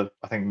remember.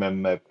 I think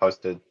Mim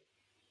posted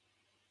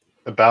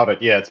about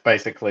it. Yeah, it's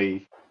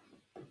basically.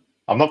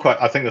 I'm not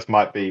quite. I think this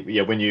might be.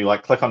 Yeah, when you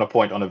click on a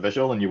point on a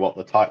visual and you want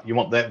you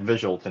want that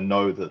visual to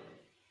know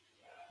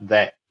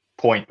that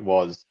point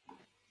was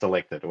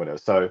selected or whatever.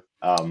 So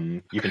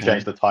you can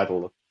change the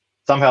title.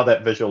 Somehow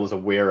that visual is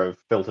aware of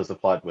filters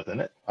applied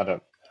within it. I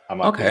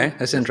might. Okay,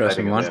 that's an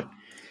interesting one.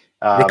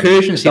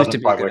 Recursion It seems doesn't to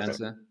be a quite good work.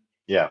 answer.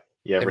 Yeah,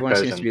 Everyone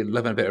seems to recursion. be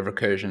loving a bit of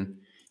recursion.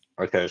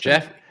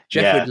 Recursion.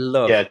 Jeff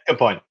would Yeah. Good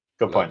point.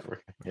 Good love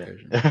point.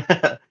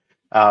 recursion.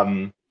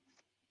 Yeah.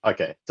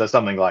 Okay. So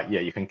something like, yeah,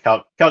 you can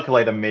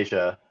calculate a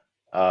measure.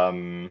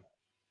 Um,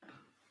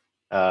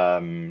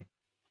 um,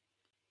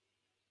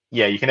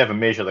 yeah, you can have a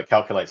measure that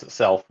calculates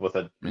itself with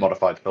a Yeah.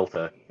 modified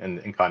filter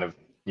and kind of,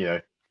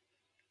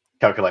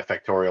 calculate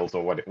factorials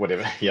or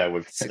whatever. Yeah,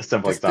 with a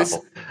simple This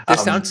example.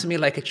 sounds to me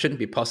like it shouldn't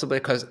be possible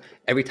because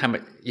every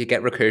time you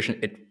get recursion,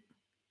 it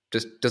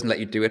just doesn't let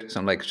you do it. So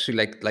I'm like, should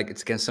like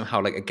it's against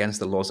somehow like against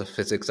the laws of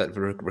physics that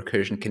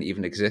recursion can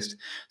even exist.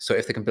 So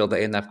if they can build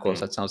that in, of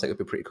course, that sounds like it'd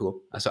be pretty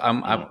cool. So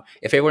I'm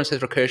if everyone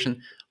says recursion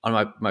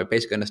on my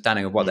basic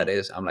understanding of what that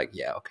is, I'm like,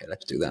 yeah, okay,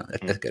 let's do that.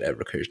 Let's get a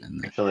recursion in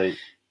there.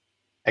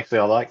 Actually,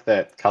 I like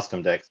that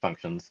custom DAX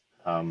functions.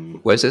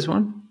 Where's this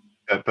one?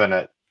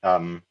 Burnett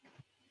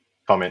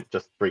comment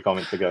just 3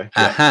 comments ago.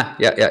 Aha,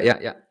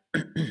 yeah.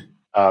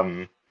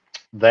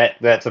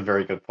 That's a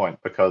very good point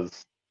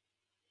because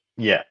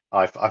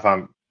I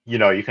find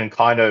you can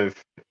kind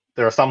of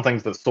there are some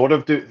things that sort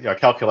of do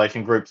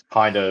calculation groups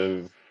kind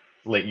of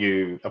let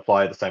you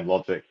apply the same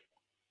logic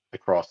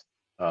across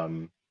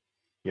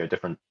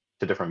different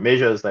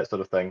measures, that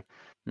sort of thing.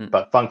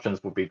 But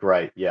functions would be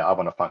great. Yeah, I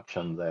want a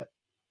function that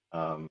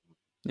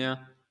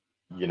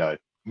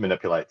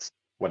manipulates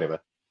whatever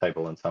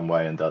table in some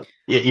way and does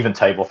even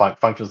table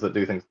functions that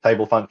do things.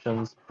 Table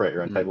functions, create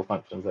your own table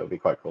functions. That would be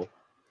quite cool.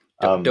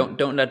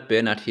 Don't let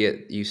Bernard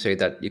hear you say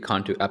that you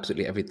can't do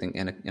absolutely everything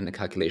in a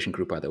calculation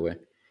group. By the way,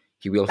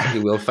 he will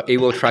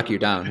track you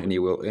down and he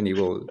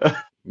will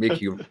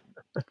make you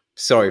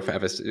sorry for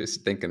ever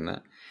thinking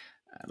that.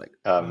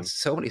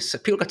 So many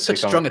people got such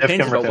strong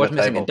opinions about what's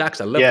missing in DAX.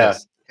 I love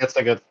this. That's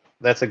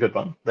a good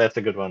one.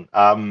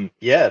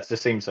 It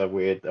just seems a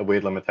weird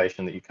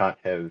limitation that you can't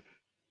have.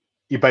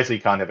 You basically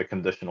can't have a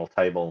conditional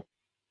table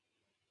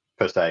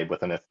per se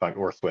with an if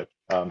function or a switch.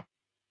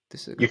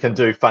 You can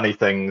do funny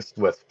things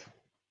with.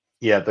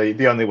 Yeah,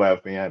 the only way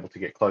of being able to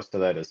get close to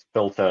that is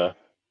filter.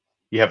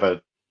 You have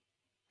a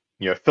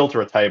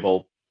filter a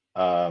table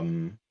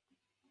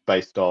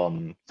based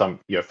on some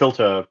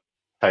filter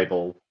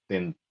table,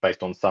 then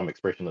based on some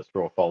expression that's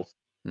true or false,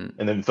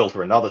 and then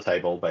filter another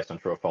table based on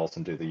true or false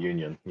and do the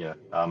union.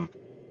 Then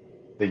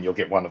you'll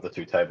get one of the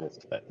two tables.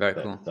 Very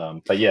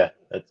cool. But yeah,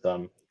 it's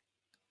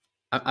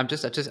I'm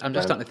just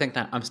starting to think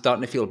that I'm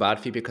starting to feel bad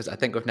for you because I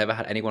think we've never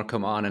had anyone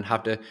come on and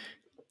have to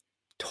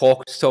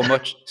talk so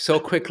much, so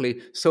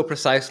quickly, so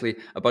precisely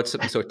about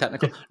something so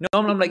technical. No,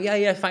 I'm like,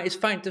 yeah, fine, it's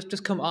fine.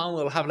 Just come on.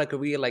 We'll have like a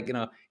real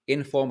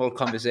informal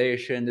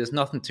conversation. There's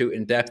nothing too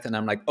in depth. And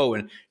I'm like, oh,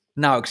 and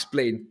now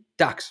explain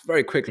DAX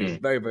very quickly,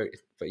 very.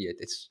 But yeah,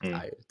 this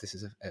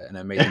is an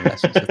amazing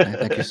lesson. So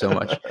thank you so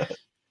much.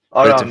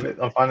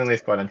 I'm finding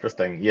this quite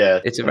interesting.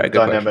 Yeah, it's a very good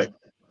dynamic. Question.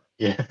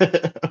 Yeah,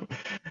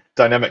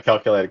 dynamic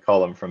calculated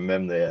column from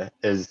Mim there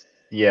is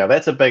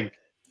that's a big.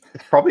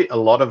 It's probably a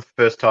lot of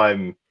first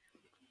time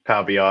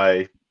Power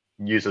BI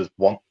users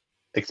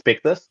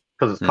expect this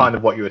because it's kind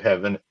of what you would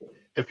have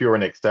if you're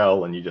in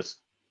Excel and you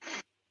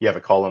have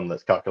a column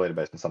that's calculated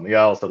based on something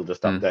else. It'll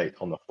just update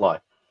on the fly.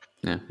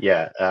 But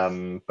it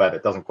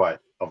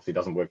obviously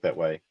doesn't work that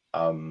way.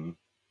 Power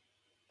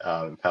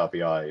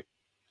BI,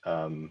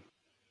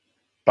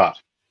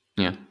 but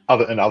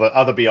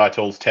other BI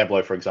tools,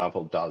 Tableau, for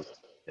example, does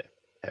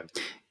have.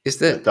 Is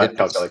there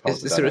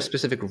a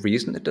specific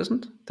reason it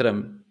doesn't?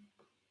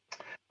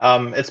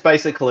 It's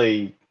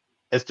basically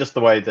it's just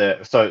the way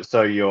that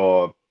so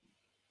your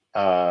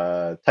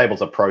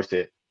tables are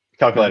processed.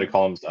 Calculated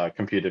columns are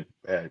computed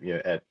at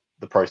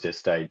the process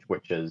stage,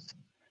 which is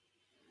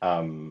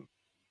or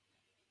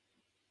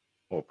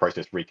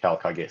process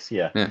recalc, I guess.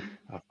 Yeah.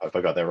 If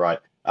I got that right.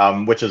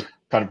 Which is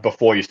kind of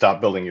before you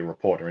start building your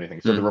report or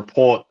anything. So the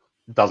report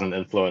doesn't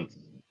influence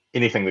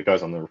anything that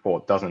goes on the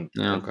report. Doesn't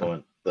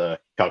influence the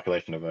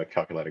calculation of a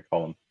calculated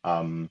column.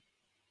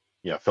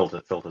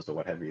 Filters or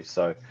what have you.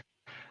 So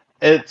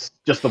it's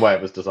just the way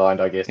it was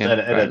designed, I guess. And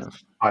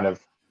it's kind of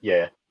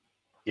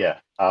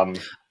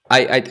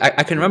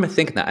I can remember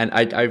thinking that, and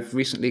I've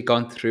recently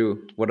gone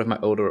through one of my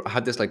older. I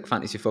had this like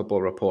fantasy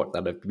football report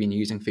that I've been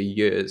using for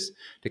years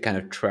to kind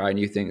of try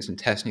new things and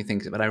test new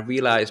things. But I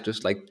realized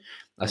just like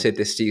I said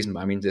this season,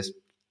 but I mean this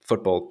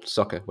football,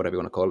 soccer, whatever you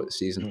want to call it,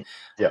 season,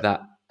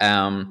 that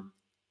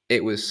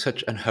it was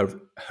such an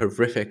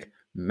horrific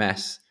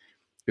mess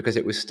because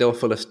it was still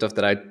full of stuff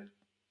that I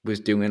was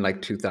doing in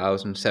like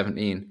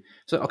 2017.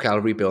 So okay, I'll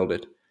rebuild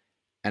it,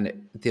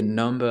 and the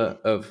number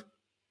of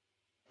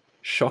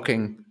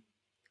shocking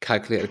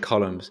calculated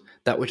columns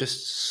that were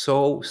just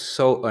so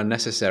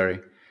unnecessary.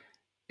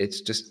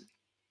 It's just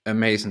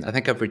amazing. I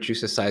think I've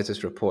reduced the size of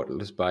this report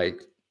just by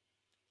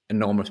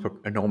enormous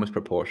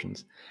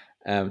proportions.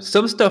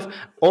 Some stuff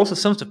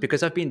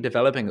because I've been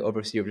developing it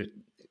over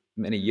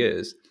many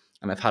years,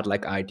 and I've had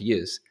like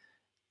ideas,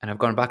 and I've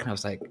gone back and I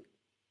was like,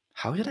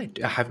 how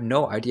did I have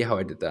no idea how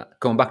I did that.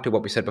 Going back to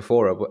what we said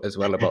before as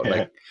well about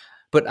like,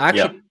 but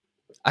actually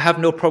I have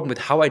no problem with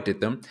how I did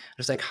them.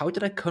 It's like, how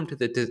did I come to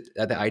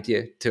the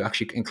idea to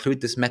actually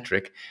include this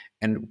metric,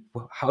 and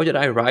how did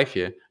I arrive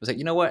here? I was like,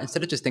 you know what?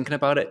 Instead of just thinking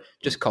about it,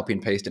 just copy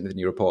and paste it into the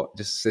new report.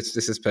 This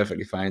is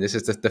perfectly fine. This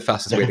is the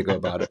fastest way to go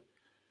about it.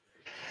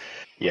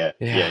 Yeah,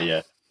 yeah, Yeah.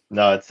 yeah.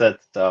 No, it's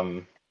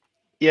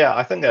yeah,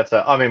 I think that's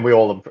I mean, we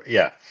all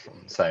yeah,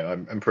 same. I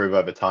improve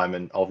over time,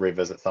 and I'll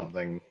revisit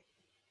something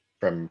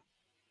from,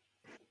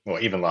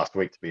 well, even last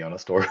week, to be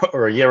honest, or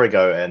or a year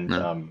ago, and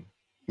No.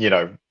 you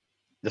know,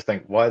 just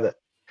think why did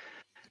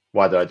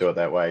I do it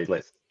that way?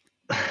 Let's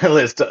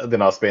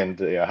then I'll spend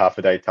half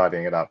a day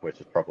tidying it up, which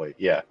is probably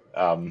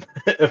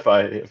if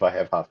I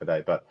have half a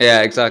day. But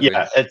Yeah, exactly.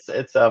 yeah, it's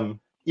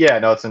yeah,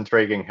 no, it's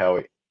intriguing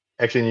how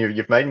actually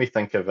you've made me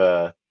think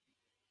of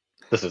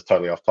this is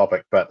totally off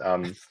topic, but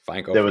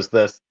Fine, go for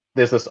it.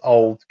 there's this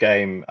old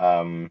game,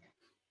 no,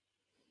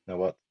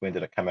 what, when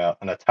did it come out?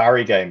 An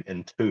Atari game,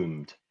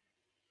 Entombed,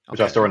 which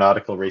I saw Okay. an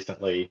article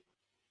recently.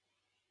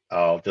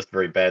 I'll just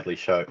very badly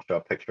show a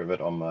picture of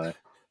it on my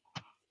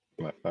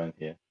phone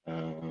here. Where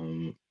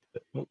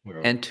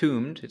are we?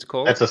 Entombed, it's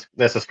called. That's a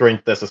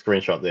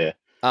screenshot there.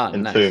 Ah,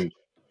 nice. Entombed.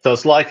 So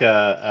it's like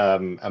a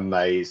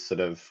maze sort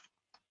of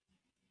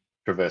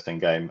traversing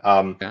game.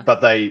 Yeah. But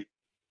they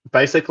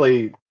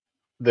basically,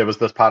 there was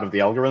this part of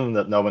the algorithm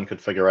that no one could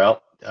figure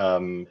out,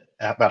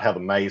 about how the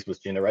maze was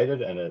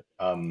generated, and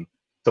so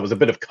it was a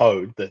bit of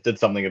code that did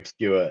something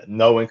obscure.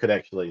 No one could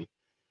actually,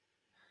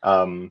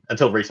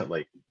 until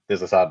recently. There's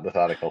this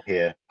article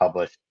here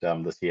published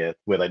this year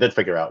where they did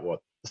figure out what.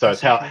 So it's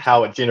That's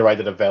how interesting. it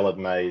generated a valid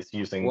maze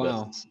using this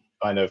Wow.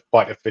 kind of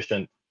quite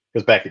efficient,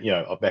 because back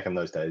in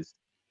those days,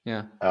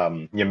 Yeah.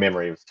 your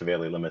memory was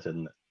severely limited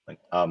and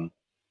um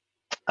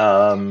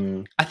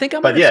I think I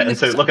might but have yeah, seen and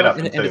this so look it up,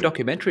 in a Entombed,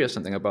 documentary or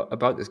something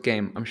about this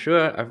game. I'm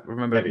sure I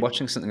remember maybe.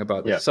 watching something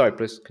about Yeah. this. Sorry,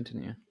 please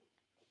continue.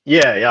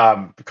 Yeah,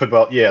 yeah, could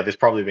well, yeah. There's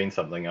probably been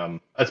something.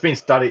 It's been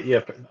studied.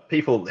 Yeah,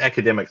 people,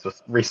 academics were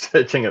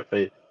researching it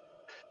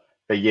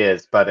for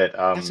years, but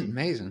That's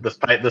amazing.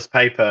 this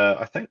paper,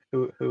 I think,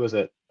 who was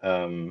it?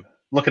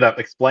 Look it up.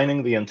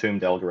 Explaining the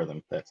Entombed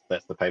algorithm. That's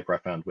the paper I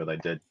found where they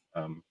did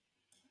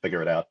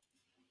figure it out.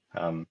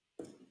 Um,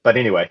 but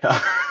anyway,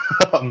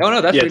 Oh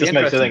no, that's yeah, it really just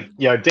makes you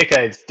interesting.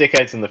 think.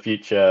 Decades in the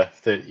future,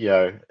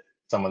 that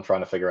someone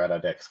trying to figure out our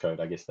DEX code.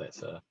 I guess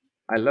that's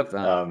I love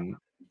that.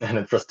 an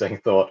interesting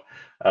thought.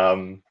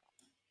 Um,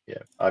 yeah,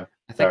 I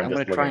think Darren I'm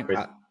going just to try looking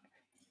and for.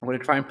 I'm going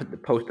to try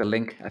and post a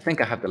link. I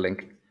think I have the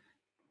link.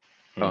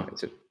 Hmm, Oh,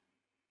 it's it.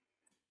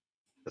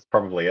 that's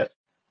probably it.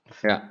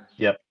 Yeah,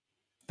 Yep,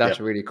 that's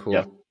yep, really yep.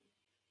 cool.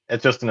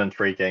 It's just an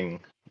intriguing.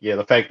 Yeah,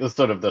 the fact there's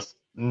sort of this.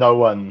 No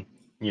one,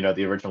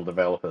 the original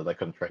developer, they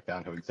couldn't track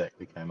down who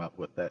exactly came up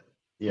with that.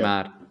 Yeah.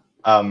 Mad.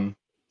 Um.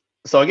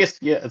 So I guess,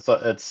 yeah,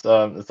 it's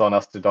on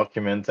us to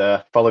document,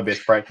 follow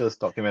best practice,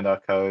 document our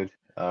code.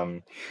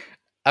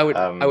 I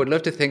Um. would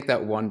love to think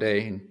that one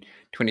day in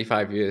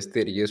 25 years,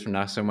 30 years from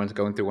now, someone's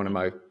going through one of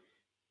my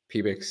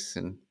PBICs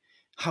and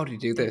how do you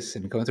do mm, this?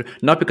 And going through,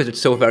 not because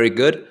it's so very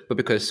good, but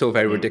because it's so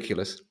very mm,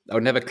 ridiculous. I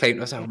would never claim,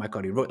 I was like, mm, oh my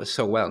God, he wrote this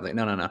so well. Like,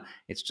 no, no, no.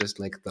 It's just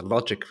like the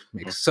logic mm,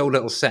 makes so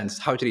little sense.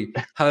 How did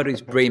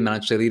his brain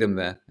manage to lead him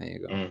there? There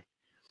you go. mm.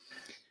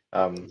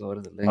 Um. Lord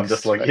of the I'm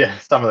just Links. like, Right. yeah,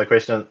 some of the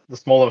questions, the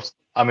smallest.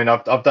 I mean,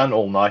 I've done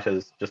all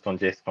nighters, just on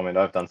Jeff's comment.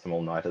 I've done some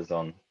all nighters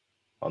on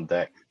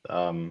deck.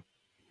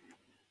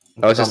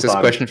 Oh, is this Sometimes,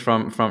 question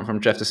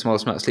from Jeff, the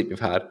smallest amount of sleep you've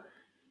had?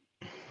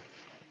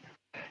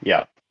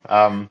 yeah.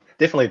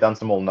 Definitely done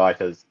some all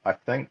nighters. I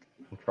think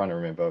I'm trying to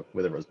remember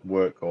whether it was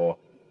work or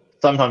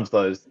sometimes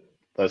those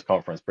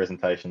conference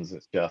presentations.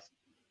 It's just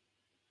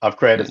I've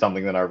created Yeah.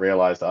 something that I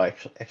realized I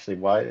actually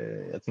why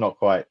it's not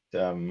quite.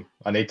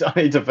 I need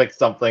to fix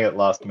something at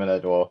last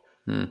minute, or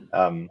Hmm.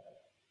 um,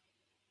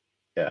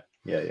 yeah,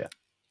 yeah, yeah.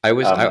 I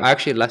Um,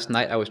 actually last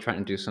night I was trying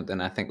to do something.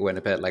 I think I went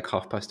to bed at like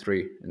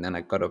 3:30, and then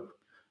I got up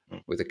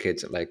mm, with the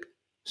kids at like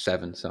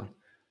 7. So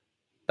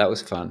that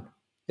was fun.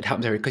 It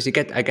happens every because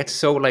I get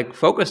so like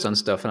focused on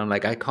stuff, and I'm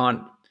like I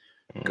can't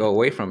mm, go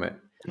away from it.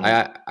 mm,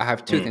 I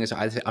have two mm, things.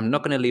 I'm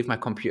not going to leave my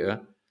computer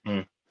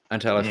mm,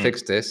 until I mm,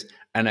 fix this,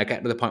 and I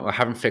get to the point where I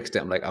haven't fixed it.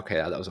 I'm like, okay,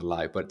 that was a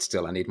lie, but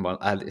still, I need more.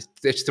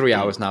 It's 3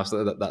 hours now,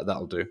 so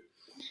that'll do.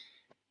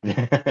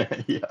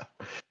 mm. Yeah.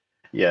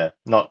 Yeah,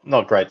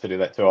 not great to do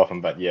that too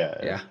often, but yeah,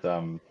 Yeah, it's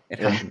it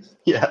yeah, happens.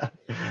 yeah,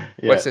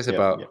 What's yeah, this yeah, yeah,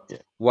 about? yeah.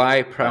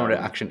 Why parameter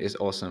Um, action is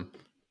awesome?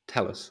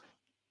 Tell us.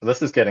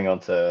 this is getting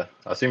onto. I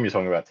assume you're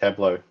talking about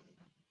Tableau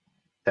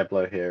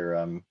here,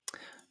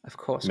 Of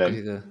course, because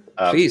Mim. you're the.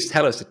 Um, Please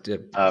tell us um,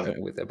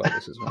 about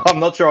this as well. I'm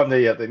not sure I'm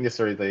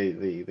necessarily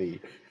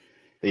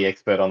the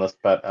expert on this,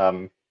 but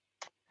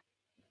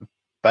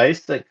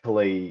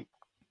basically,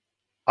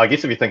 I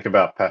guess if you think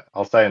about,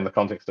 I'll say in the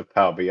context of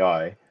Power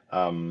BI,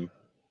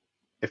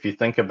 if you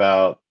think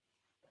about,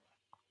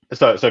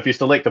 so if you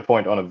select a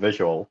point on a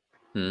visual.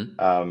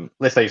 Hmm.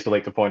 Let's say you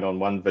select a point on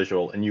one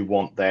visual and you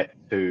want that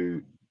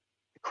to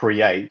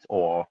create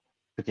or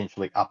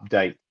potentially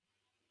update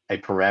a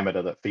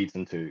parameter that feeds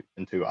into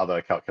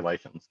other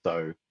calculations.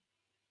 So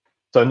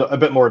a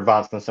bit more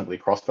advanced than simply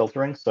cross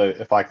filtering. So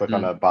if I click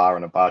on Hmm. a bar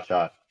in a bar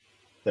chart,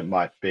 that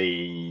might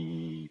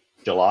be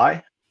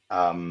July.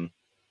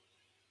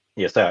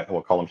 Say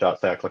or column chart.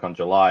 Say I click on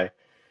July.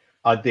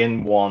 I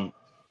then want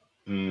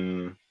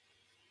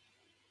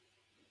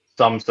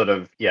some sort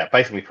of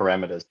basically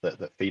parameters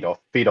that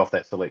feed off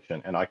that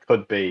selection. And it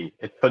could be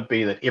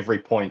that every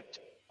point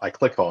I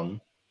click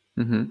on,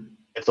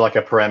 it's like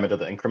a parameter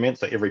that increments.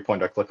 So every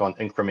point I click on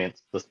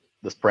increments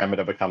this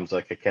parameter becomes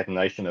a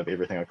concatenation of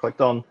everything I clicked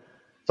on.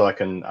 So I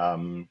can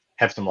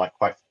have some like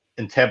quite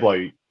in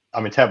Tableau.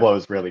 I mean, Tableau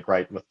is really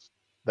great with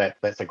that.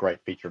 That's a great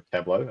feature of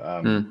Tableau.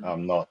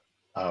 I'm not.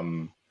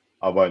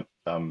 I won't.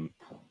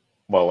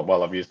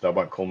 While I've used it, I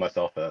won't call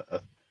myself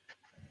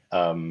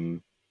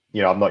I'm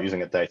not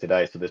using it day to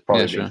day, so there's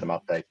probably been some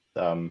updates.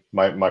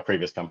 My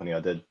previous company,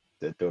 I did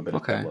do a bit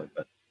of Tableau,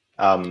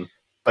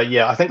 but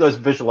yeah, I think those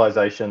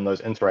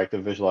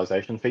interactive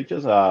visualization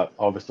features are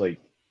obviously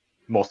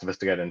more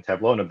sophisticated in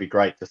Tableau, and it'd be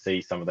great to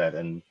see some of that.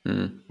 And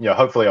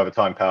hopefully over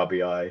time, Power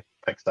BI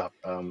picks up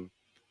we'll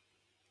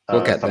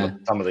get some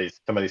of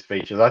these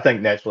features. I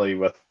think naturally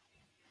with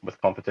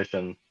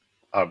competition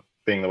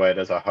being the way it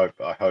is, I hope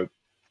Power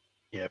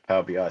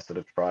BI sort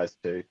of tries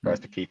to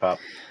keep up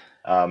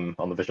on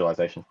the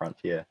visualization front.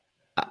 Yeah.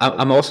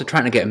 I'm also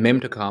trying to get Mim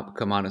to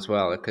come on as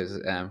well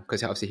because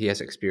obviously he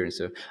has experience.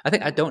 So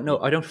I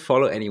don't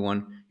follow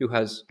anyone who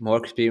has more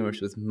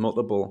experience with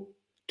multiple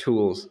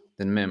tools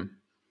than Mim.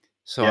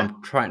 So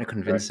I'm trying to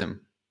convince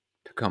him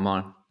to come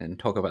on and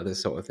talk about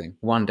this sort of thing.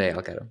 One day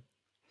I'll get him.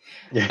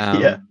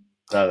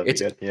 That'd be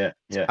good. Yeah.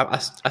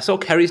 I saw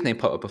Kerry's name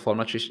pop up before. I'm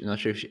not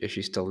sure if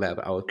she's still there,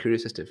 but I was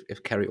curious as to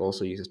if Kerry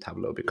also uses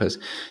Tableau, because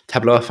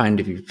Tableau I find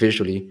to be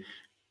visually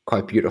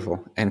quite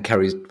beautiful, and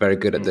Kerry's very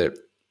good at the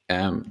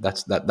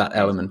that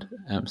element.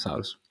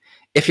 So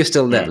if you're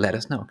still there, let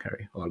us know,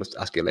 Kerry, or I'll just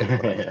ask you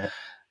later.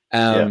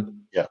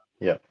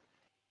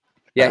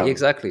 Yeah,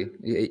 exactly.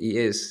 He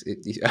is.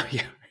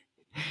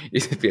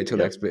 He's a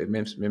virtual expert.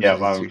 Mims I'm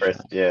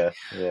impressed. Yeah.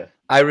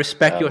 I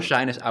respect your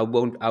shyness. I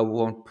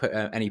won't put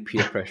any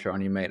peer pressure on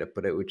you, mate.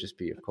 But it would just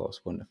be, of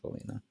course, wonderful,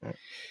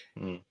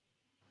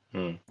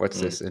 What's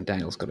this? And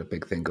Daniel's got a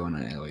big thing going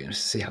on earlier.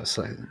 Just see how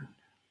slow.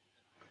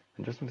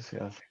 Interesting to see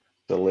how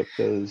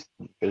selectors.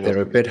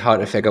 They're a bit hard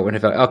to figure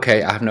out.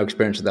 Okay, I have no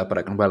experience with that, but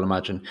I can well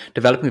imagine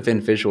developing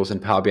Vin visuals in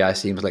Power BI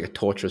seems like a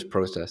torturous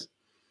process.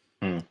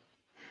 Daniel,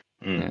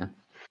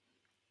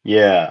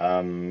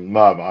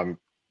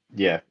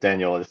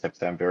 I just have to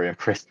say I'm very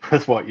impressed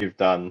with what you've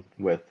done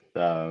with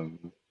not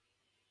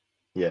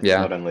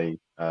only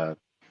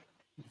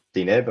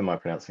DNAB, am I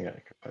pronouncing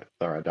it?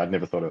 Sorry, I'd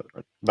never thought of it,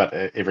 but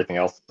everything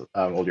else,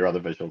 all your other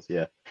visuals,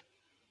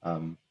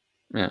 and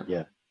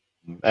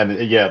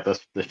the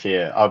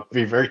share. I'd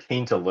be very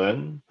keen to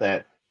learn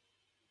that.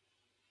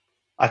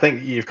 I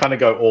think you've kind of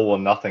go all or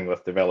nothing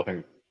with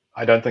developing.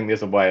 I don't think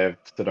there's a way of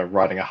sort of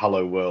writing a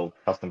Hello World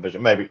custom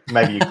visual. Maybe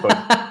you could.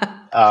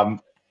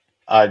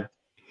 I'd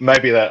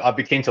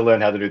be keen to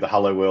learn how to do the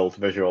Hello World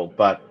visual,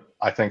 but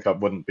I think I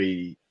wouldn't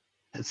be.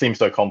 It seems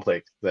so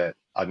complex that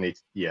I need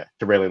to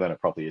really learn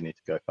it properly. You need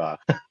to go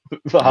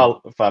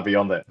far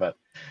beyond that. But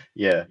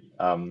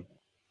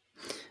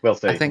we'll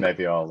see.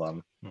 Maybe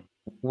I'll.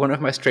 One of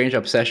my strange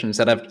obsessions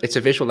it's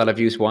a visual that I've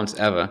used once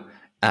ever.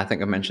 I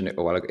think I mentioned it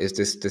a while ago. Is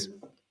this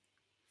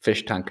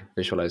fish tank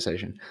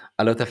visualization?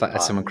 I love the fact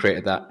that someone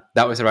created that.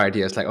 That was their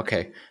idea. It's like,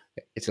 okay,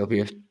 it'll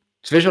be a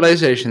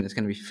visualization. It's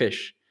going to be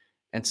fish,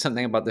 and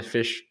something about the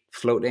fish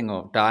floating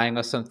or dying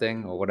or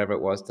something or whatever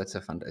it was. That's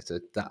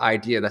the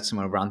idea that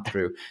someone ran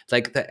through. It's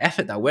like the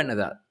effort that went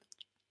into that.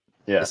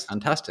 Yeah, it's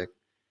fantastic.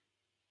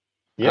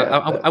 Yeah,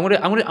 I'm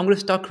gonna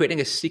start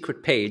creating a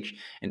secret page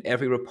in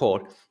every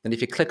report. And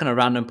if you click on a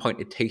random point,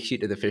 it takes you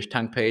to the fish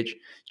tank page,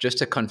 just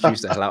to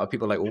confuse the hell out of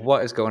people. Like,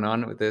 what is going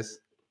on with this?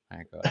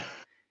 My God,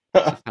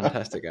 it's a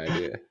fantastic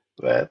idea.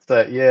 That's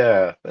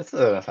a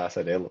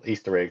fascinating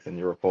Easter eggs in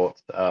your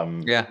reports.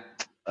 No,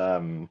 I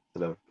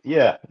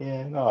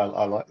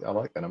like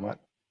that. I might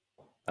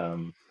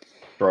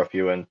throw a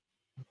few in,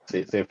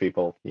 see if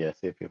people notice.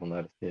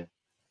 Yeah,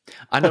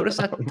 I noticed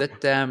that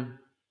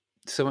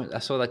I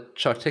saw that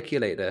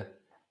Charticulator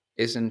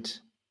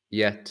isn't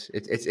yet.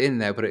 It's in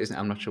there, but it isn't.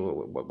 I'm not sure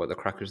what the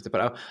crack is.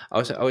 But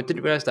I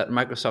didn't realize that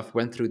Microsoft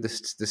went through the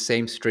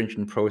same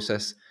stringent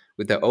process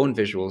with their own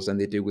visuals than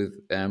they do with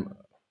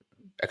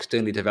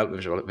externally developed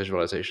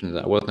visualizations.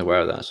 I wasn't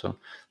aware of that, so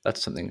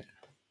that's something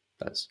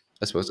that's,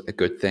 I suppose, a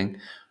good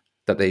thing,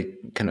 that they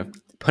kind of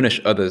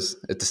punish others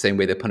at the same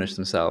way they punish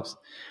themselves.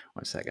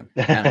 1 second.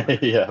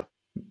 Yeah.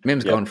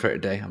 Mim's going for it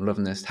today. I'm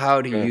loving this.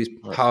 How do you use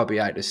Power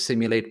BI to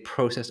simulate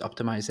process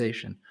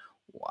optimization?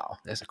 Wow,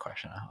 there's a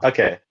question.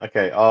 Okay.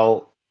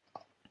 I'll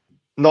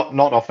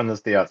not often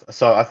as the answer.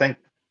 So I think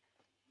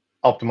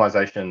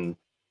optimization,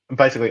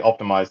 basically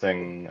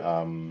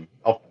optimizing,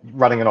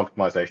 running an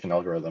optimization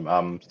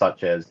algorithm,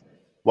 such as,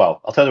 well,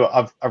 I'll tell you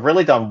what, I've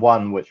really done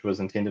one which was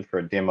intended for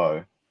a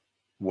demo,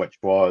 which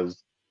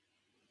was,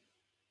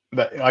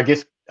 I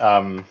guess,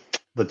 the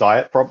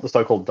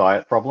so-called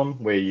diet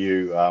problem, where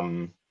you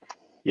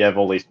have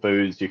all these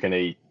foods you can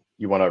eat.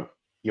 You want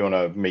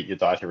to meet your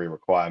dietary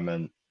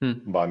requirement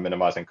by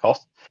minimizing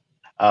cost.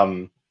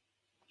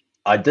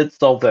 I did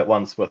solve that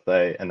once with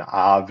an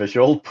R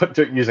visual,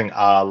 using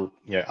R,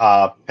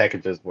 R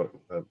packages. What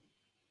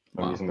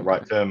I'm Wow. using the Okay.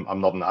 right term.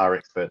 I'm not an R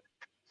expert.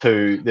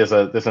 There's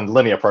a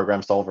linear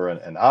program solver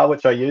in R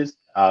which I use.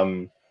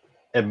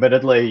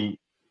 Admittedly,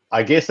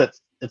 I guess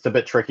it's a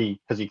bit tricky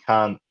because you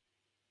can't.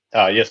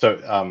 Yeah. So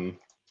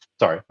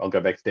sorry, I'll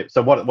go back a step.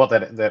 So what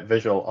that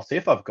visual? I'll see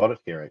if I've got it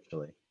here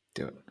actually.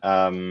 Do it.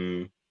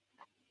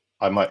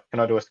 I might. Can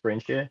I do a screen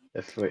share?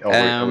 If we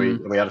are we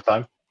Um, out of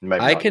time?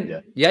 Maybe I not. Yeah.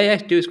 can. Yeah, yeah.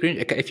 Do a screen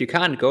if you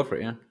can. Go for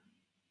it. Yeah.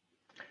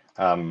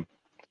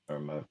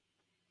 My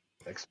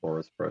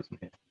Explorer's frozen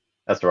here.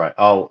 That's all right.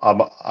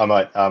 I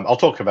might I'll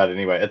talk about it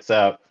anyway. It's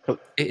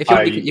If you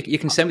want, I you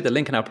can send me the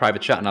link in our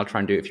private chat, and I'll try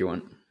and do it if you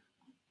want.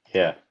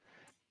 yeah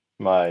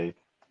my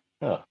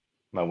oh,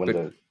 my But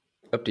window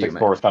up to you, mate.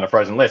 Explorer's kind of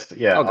frozen list.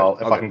 Yeah, All good. I'll All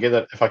good.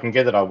 if I can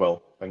get it I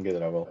will. If I can get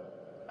it I will.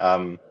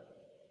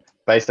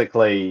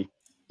 Basically,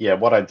 yeah,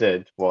 what I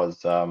did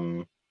was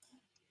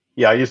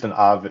yeah, I used an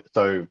R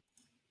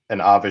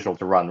visual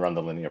to run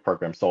the linear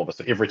program solver.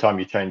 So every time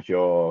you change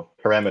your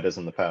parameters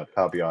in the Power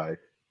BI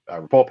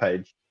report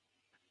page,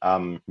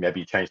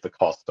 maybe you change the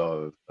cost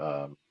of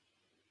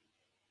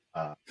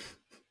uh,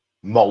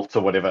 malt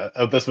or whatever.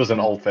 This was an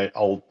old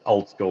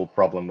school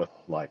problem with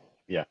like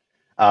yeah,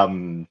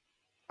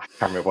 I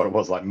can't remember what it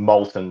was, like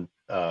malt and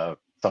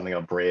something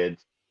on bread.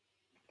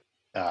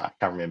 I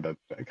can't remember.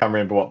 I can't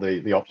remember what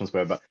the options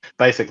were, but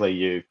basically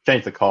you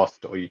change the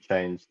cost or you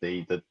change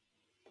the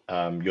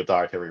your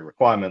dietary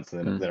requirements,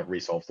 and then it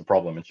resolves the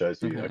problem and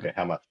shows you Okay. okay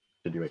how much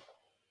should you eat.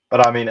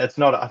 But I mean, it's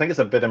not. I think it's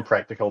a bit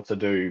impractical to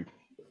do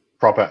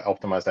proper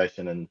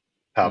optimization in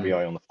Power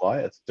BI on the fly.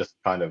 It's just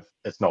kind of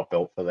it's not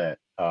built for that.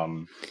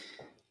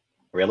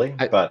 Really,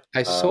 I but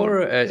I saw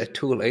a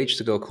tool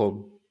ages ago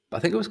called, I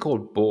think it was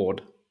called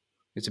Board.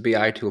 It's a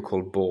BI tool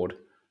called Board,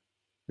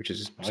 which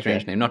is a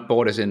strange okay, name. Not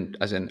bored as in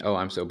oh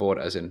I'm so bored,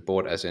 as in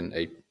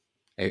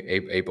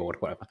a board,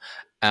 whatever.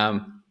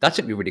 That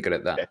should be really good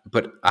at that. okay,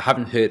 But I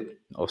haven't heard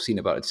or seen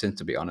about it since,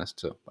 to be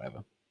honest. So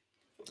whatever.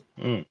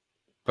 mm,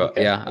 But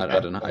okay, yeah, I okay.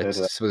 don't know. I heard It's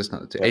that. suppose it's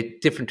not Yeah.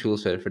 different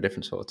tools for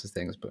different sorts of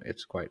things, but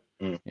it's quite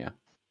Mm, yeah.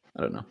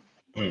 I don't know.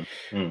 mm,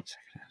 mm,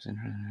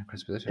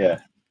 Position. yeah.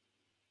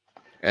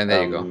 And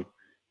there you go. Um.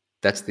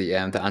 That's the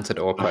answer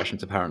to all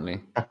questions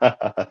apparently.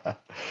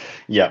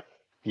 yeah.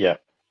 Yeah.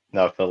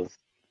 No, Phil's.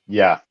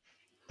 Yeah,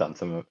 done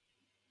some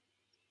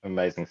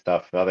amazing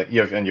stuff. I think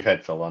you've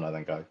had Phil on. I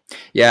think I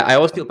Yeah, I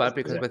always some feel of this bad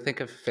because today. when I think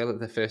of Phil,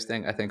 the first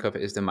thing I think of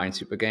is the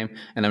Minesweeper game,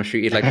 and I'm sure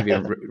you'd like to be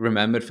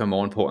remembered for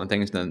more important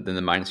things than the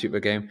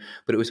Minesweeper game.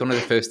 But it was one of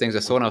the first things I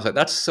saw, and I was like,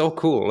 "That's so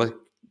cool!" Like,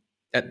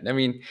 I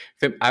mean,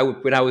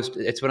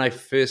 it's when I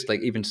first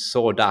like even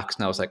saw DAX,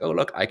 and I was like, "Oh,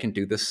 look, I can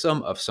do the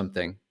sum of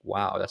something.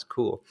 Wow, that's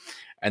cool."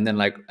 And then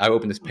like I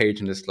opened this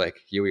page, and it's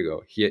like, "Here we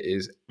go. Here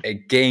is a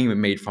game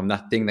made from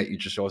that thing that you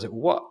just saw." I was like,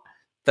 "What?"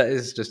 That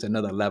is just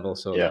another level.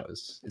 So yeah.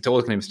 it's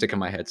always going to stick in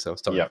my head. So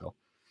sorry, Yeah. Phil.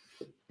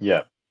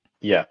 Yeah.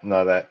 Yeah.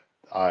 No, that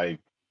I.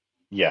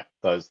 Yeah.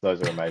 Those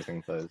are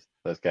amazing.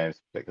 Those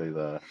games, particularly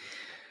the.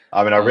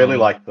 I mean, I really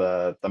like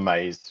the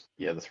maze.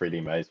 Yeah, the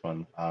 3D maze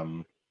one.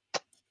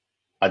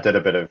 I did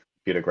a bit of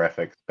computer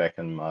graphics back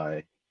in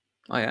my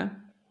Oh yeah.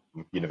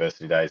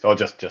 university days, or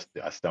just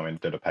I still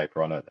did a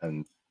paper on it,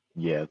 and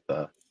yeah,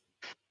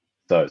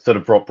 so it sort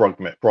of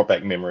brought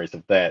back memories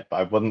of that. But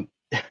I wouldn't,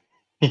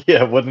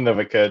 yeah, it wouldn't have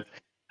occurred.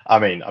 I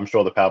mean, I'm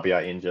sure the Power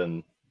BI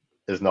engine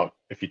is not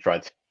if you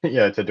tried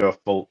to, to do a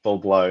full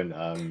blown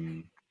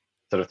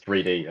sort of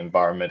 3D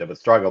environment, it would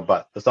struggle.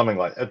 But for something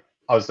like it,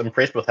 I was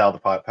impressed with how the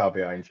Power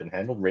BI engine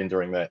handled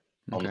rendering that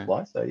on the Okay.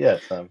 fly. So yeah,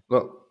 it's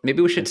Well,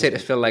 maybe we should say to interesting.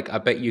 Phil, like, I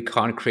bet you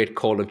can't create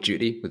Call of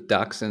Duty with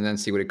Dax and then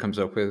see what it comes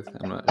up with.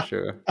 I'm not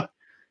sure.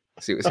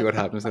 See what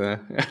happens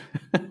there.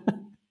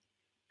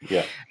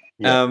 Yeah,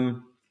 yeah,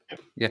 um,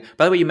 yeah.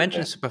 By the way, you yeah.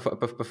 mentioned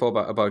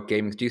before about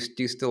gaming. Do you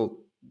still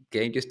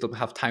game? Do you still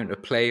have time to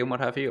play and what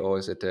have you, or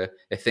is it a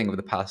thing of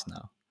the past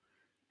now?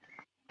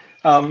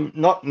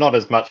 Not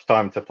as much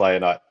time to play,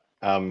 and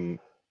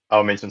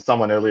I'll mention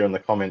someone earlier in the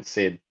comments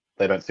said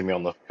they don't see me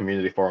on the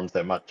community forums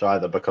that much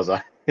either because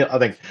I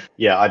think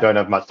yeah I don't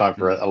have much time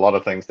for a lot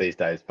of things these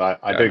days, but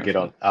I Fair do enough. get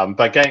Yeah. on.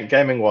 But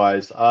gaming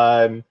wise,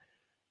 I'm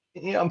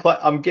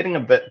getting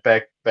a bit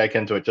back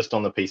into it just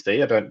on the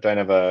PC. I don't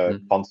have a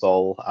Mm.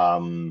 console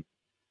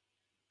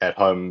at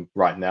home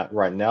right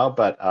now,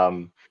 but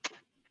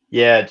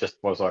yeah, just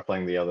what was I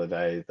playing the other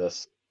day?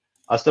 This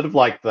I sort of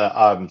like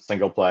the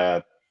single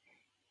player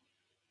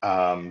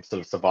sort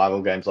of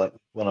survival games like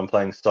when I'm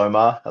playing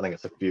Stomar. I think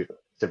it's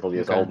several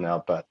years Okay, old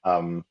now, but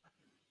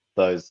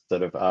those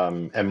sort of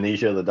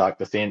Amnesia, The Dark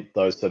Descent,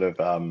 those sort of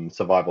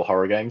survival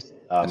horror games.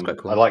 that's quite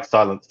I cool. like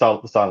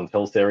the Silent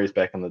Hill series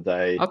back in the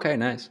day. Okay,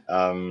 nice.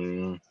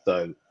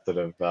 So sort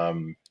of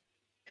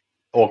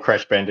or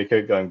Crash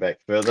Bandicoot going back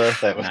further.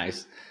 That was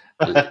Nice.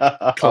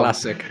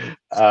 Classic.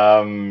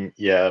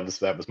 yeah,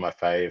 that was my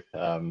fave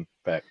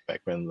back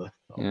when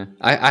Yeah,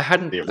 I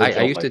hadn't. the I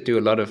original used to do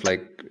a lot of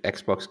like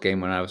Xbox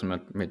game when I was in my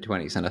mid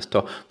 20s, and I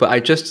stopped. But I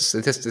just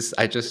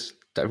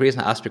the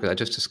reason I asked because I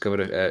just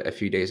discovered a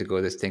few days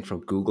ago this thing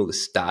from Google, the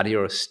Stadia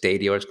or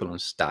Stadia, it's called on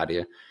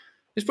Stadia.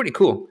 It's pretty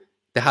cool.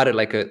 They had it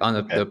like on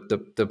Okay.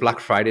 the Black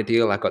Friday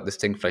deal. I got this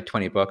thing for like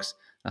 $20.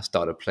 I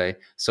started play.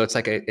 So it's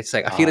like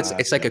I feel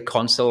it's like Okay. a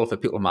console for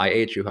people my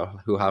age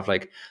who have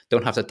like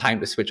don't have the time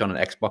to switch on an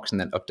Xbox and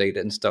then update it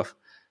and stuff.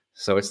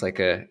 So it's like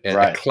a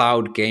Right.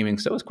 cloud gaming.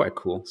 So it's quite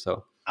cool.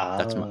 So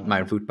that's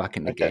my Ah. route back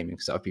into Okay. gaming.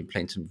 So I've been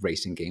playing some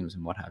racing games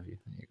and what have you.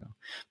 There you go.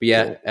 But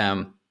yeah, Cool.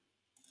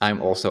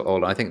 I'm also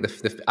old. I think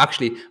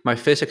actually my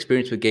first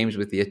experience with games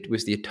was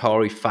the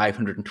Atari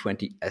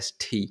 520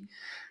 ST,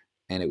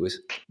 and it was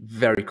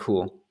very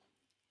cool.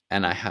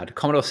 And I had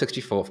Commodore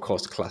 64, of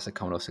course, classic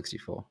Commodore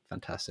 64,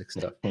 fantastic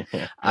stuff.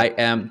 I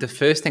the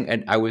first thing,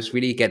 and I was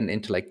really getting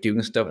into like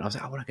doing stuff, and I was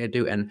like, oh, what am I gonna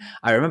do? And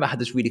I remember I had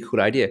this really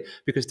cool idea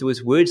because there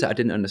was words that I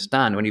didn't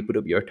understand when you put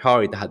up your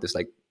Atari. That had this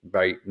like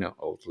very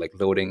old like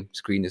loading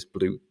screen, this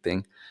blue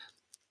thing,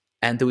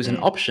 and there was an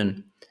Mm.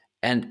 option,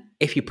 and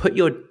if you put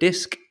your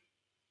disc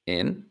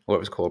in, what it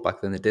was called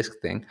back then, the disc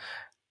thing,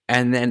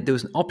 and then there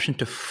was an option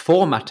to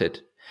format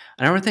it.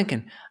 And I remember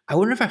thinking, I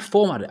wonder if I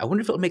format it, I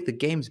wonder if it'll make the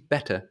games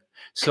better.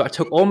 So I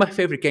took all my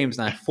favorite games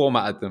and I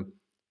formatted them.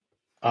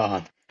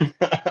 Ah.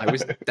 I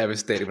was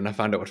devastated when I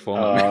found out what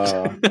format Oh. meant.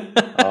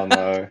 Oh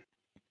no.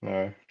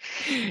 No.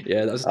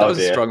 Yeah, that Oh was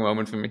a dear. strong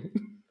moment for me.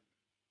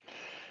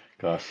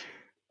 Gosh.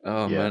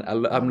 Oh Yeah. man,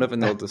 I'm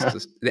loving all this.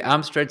 The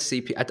Amstrad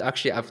CP.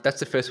 That's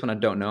the first one I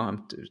don't know.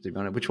 To be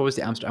honest. Which one was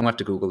the Amstrad? I'm gonna have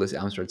to Google this.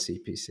 Amstrad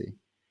CPC.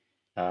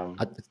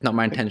 It's not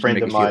my I think a intention to friend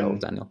make of you feel old,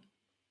 mine Daniel.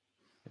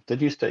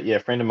 did used to, yeah, a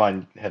friend of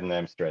mine had an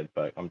Amstrad,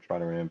 but I'm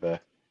trying to remember.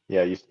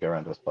 Yeah, I used to go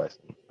around to his place.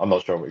 I'm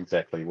not sure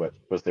exactly what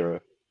was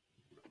there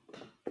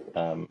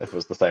if it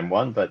was the same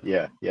one, but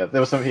yeah,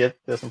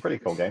 there's some pretty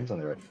cool games on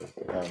there actually.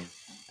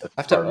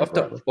 If I remember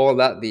After rightly. all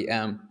that,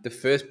 the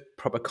first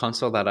proper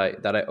console that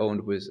I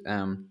owned was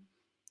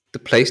the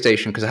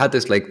PlayStation, because I had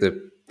this like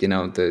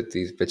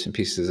these bits and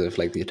pieces of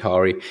like the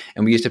Atari,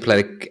 and we used to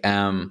play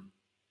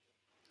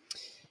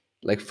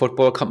like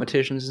football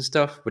competitions and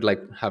stuff. Would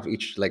like have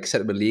each like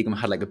set up a league and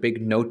had like a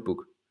big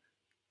notebook,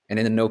 and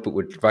in the notebook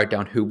would write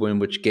down who won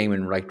which game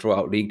and like draw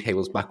out league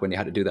tables back when you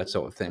had to do that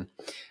sort of thing.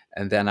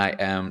 And then I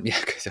yeah,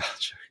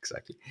 sure,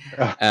 exactly.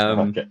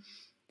 Okay.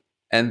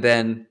 And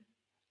then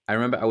I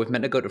remember I was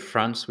meant to go to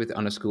France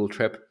on a school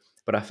trip,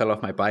 but I fell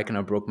off my bike and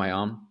I broke my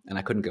arm and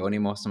I couldn't go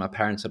anymore. So my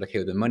parents said, "Okay,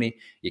 with the money,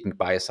 you can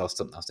buy yourself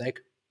something." I was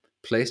like,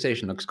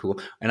 PlayStation looks cool.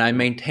 And I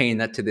maintain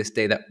that to this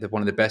day that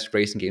one of the best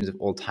racing games of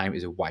all time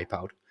is a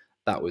Wipeout.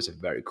 That was a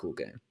very cool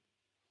game.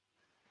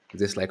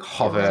 This like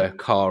All right. hover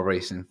car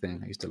racing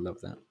thing. I used to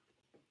love that.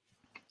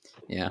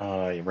 Yeah.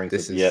 Oh, it rings a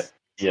This yeah, is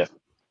yeah,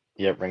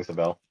 yeah, rings a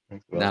bell.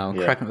 Rings a bell. now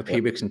Yeah, cracking up the yeah.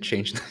 pubics and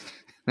changing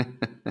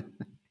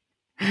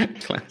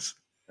class.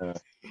 Uh,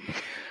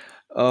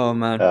 Oh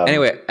man. um,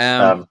 Anyway,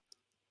 um,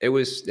 it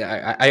was.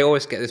 I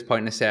always get this point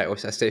and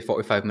I say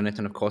 45 minutes,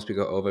 and of course we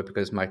go over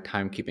because my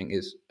timekeeping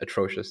is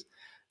atrocious.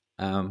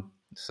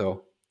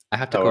 So I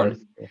have to no go worries.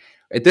 on. Yeah.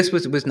 This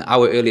was an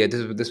hour earlier.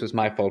 This was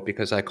my fault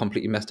because I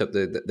completely messed up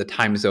the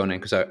time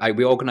zoning because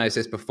we organized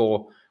this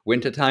before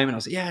winter time, and I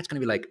was like, yeah, it's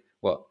gonna be like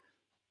what.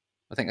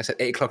 I think I said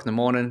 8 o'clock in the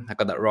morning. I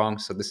got that wrong,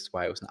 so this is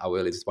why it was an hour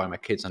early. This is why my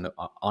kids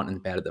aren't in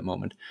bed at the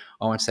moment.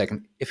 Oh, 1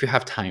 second. If you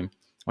have time,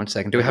 1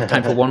 second. Do we have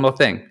time for one more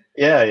thing?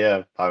 Yeah,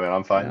 yeah. I mean,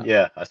 I'm fine. Yeah.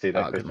 Yeah, I see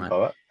that Oh, good question man.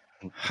 pop up.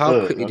 How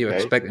Ugh, quickly do you okay.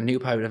 expect a new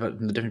pipe to develop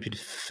the difference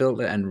between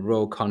filter and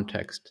row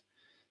context?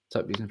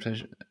 Stop using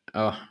pleasure.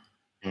 Oh,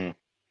 Mm.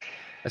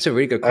 that's a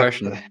really good That's,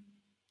 question.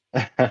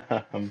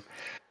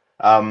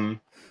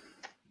 um,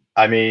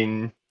 I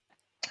mean,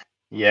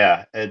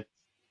 yeah,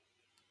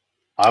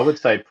 I would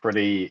say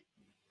pretty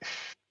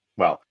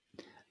well.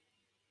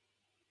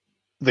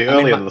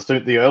 I mean,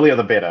 The earlier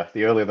the better.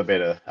 The earlier the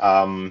better.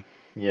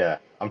 Yeah,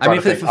 I'm trying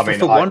to think. I mean,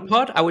 for one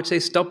part, I would say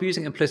stop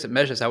using implicit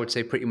measures. I would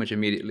say pretty much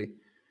immediately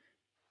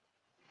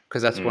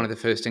because that's one mm, of the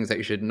first things that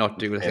you should not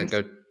do. Let's say depends.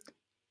 go.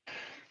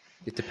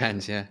 It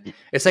depends. Yeah, Y-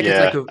 like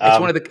Yeah. it's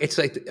one of the it's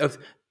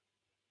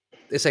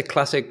like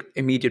classic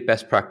immediate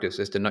best practice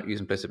is to not use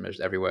implicit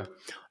measures everywhere.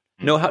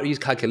 Mm, Know how to use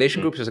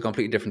calculation mm, groups is a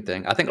completely different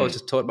thing. I think I was mm,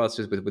 just talking about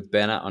this with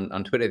Ben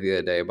on Twitter the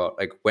other day about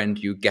like when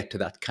do you get to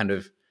that kind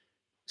of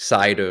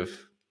side of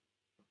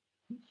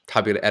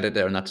tabular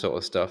editor and that sort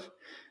of stuff.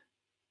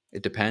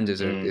 It depends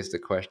mm, is the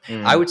question.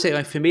 I mm, would say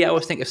like, for me, I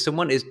always think if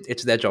someone is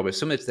it's their job. If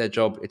someone it's their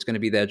job, it's going to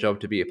be their job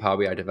to be a Power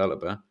BI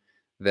developer.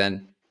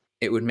 Then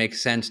it would make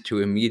sense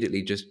to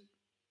immediately just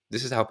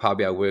this is how Power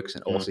BI works,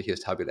 and mm, also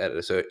here's tabular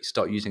editor. So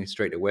start using it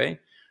straight away.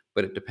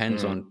 But it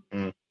depends mm, on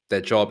mm.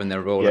 their job and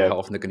their role and Yeah, how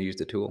often they're going to use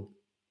the tool.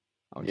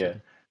 I would yeah.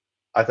 say,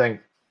 I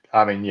think.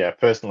 I mean, yeah.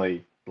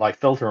 Personally, like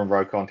filter and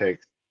row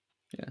context,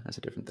 yeah, that's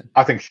a different thing.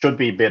 I think should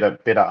be better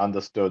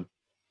understood.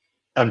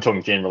 I'm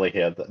talking generally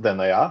here than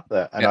they are.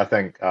 And Yeah. I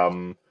think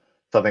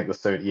so I think the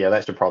suit, yeah,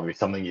 that should probably be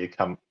something you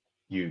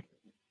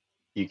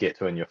you get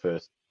to in your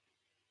first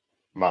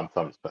month.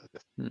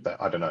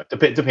 I don't know.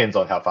 Depends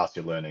on how fast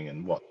you're learning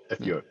and what if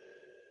Yeah. you're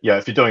yeah,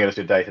 if you're doing it as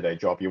your day-to-day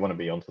job, you want to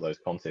be onto those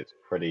concepts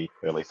pretty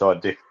early. So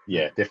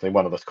Yeah. definitely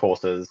one of those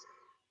courses.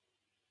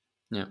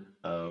 Yeah.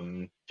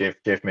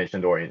 Jeff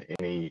mentioned, or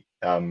any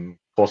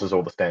courses,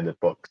 all the standard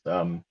books.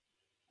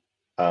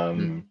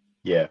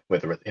 Yeah,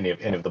 whether it's any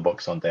of the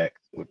books on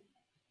DAX,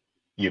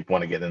 you'd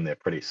want to get in there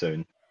pretty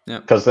soon, Yeah.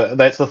 because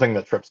that's the thing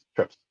that trips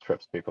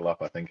people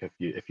up. I think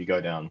if you go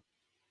down,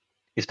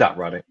 you start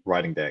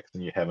writing DAX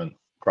and you haven't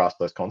grasped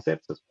those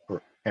concepts, it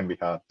can be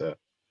hard to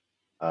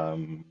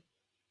kind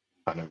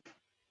of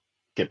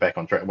get back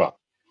on track. Well,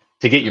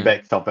 to get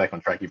yourself back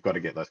on track, you've got to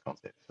get those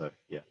concepts. So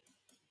yeah.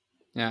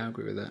 Yeah, I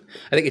agree with that.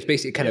 I think it's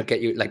basically kind of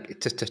get you like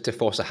to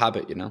force a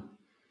habit, you know.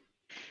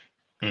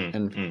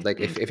 And like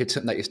if it's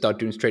something that you start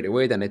doing straight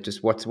away, then it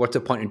just what's the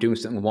point in doing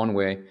something one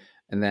way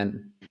and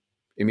then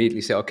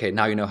immediately say, okay,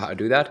 now you know how to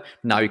do that.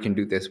 Now you can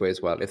do this way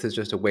as well. If there's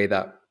just a way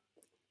that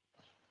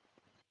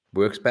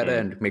works better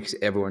and makes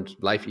everyone's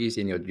life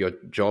easier and your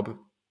job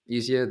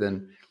easier,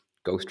 then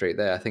go straight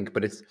there. I think,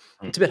 but it's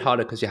a bit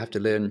harder because you have to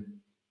learn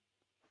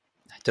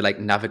to like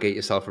navigate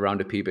yourself around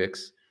a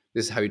PBIX.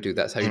 This is how you do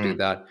that. That's how you do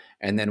that.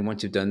 And then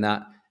once you've done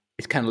that,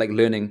 it's kind of like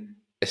learning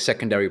a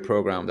secondary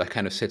program that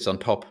kind of sits on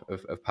top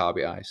of Power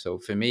BI. So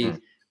for me,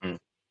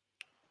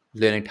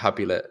 learning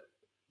Tabular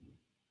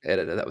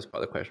Editor, that was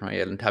part of the question, right?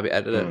 Yeah, and Tabular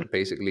Editor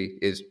basically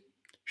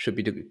should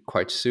be done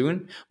quite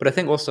soon. But I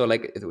think also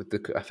like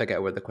I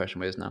forget what the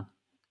question was now.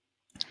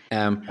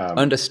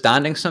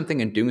 Understanding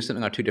something and doing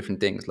something are two different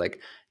things.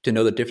 Like to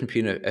know the difference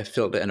between a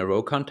filter and a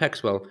row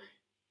context. Well,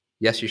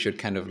 yes, you should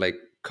kind of like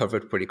cover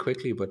it pretty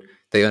quickly, but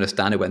they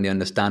understand it when they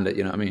understand it.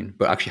 You know what I mean?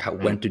 But actually,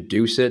 when to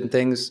do certain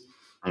things,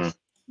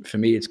 for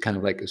me, it's kind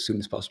of like as soon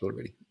as possible,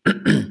 really.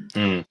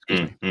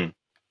 Excuse me.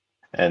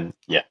 And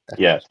yeah,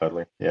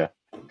 totally, yeah.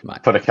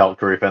 Put a calc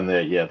group in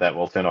there, yeah, that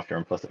will turn off your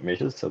implicit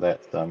measures. So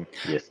that's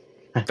yes,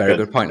 very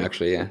good point,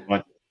 actually. Yeah,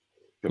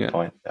 good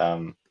point.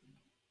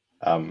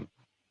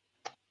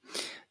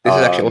 This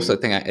is actually also a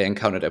thing I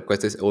encountered because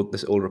this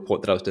old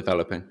report that I was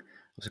developing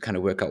was to kind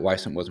of work out why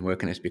something wasn't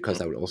working. Is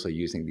because I was also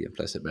using the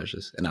implicit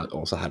measures, and I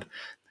also had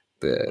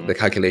the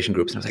calculation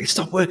groups, and I was like, "It's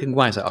not working."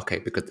 Why? I was like, "Okay,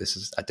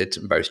 because I did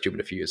something very stupid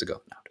a few years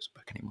ago. Now it doesn't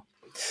work anymore."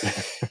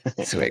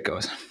 That's the way it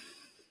goes.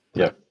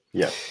 Yeah.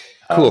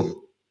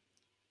 Cool.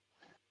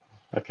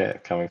 Okay,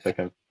 coming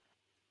second.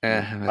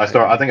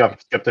 I think I've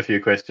skipped a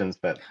few questions,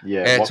 but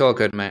yeah, it's all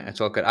good, mate. It's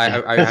all good.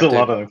 There's a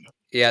lot of them.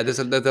 Yeah, there's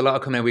a lot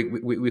of coming.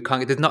 We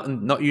can't. There's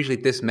not usually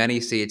this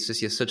many. See, it's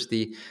just you're such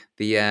the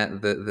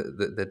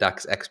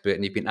DAX expert,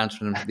 and you've been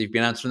answering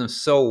them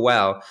so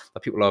well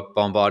that people are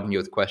bombarding you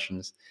with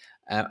questions.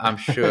 I'm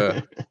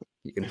sure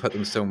you can put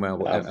them somewhere,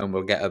 and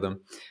we'll get at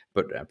them,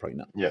 but probably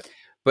not. Yeah.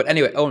 But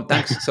anyway, Owen,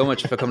 thanks so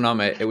much for coming on,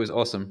 mate. It was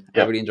awesome.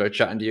 I really enjoyed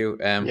chatting to you,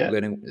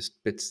 learning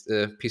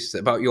pieces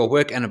about your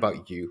work and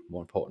about you,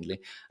 more importantly.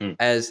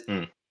 As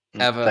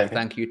ever,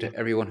 thank you to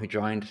everyone who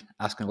joined,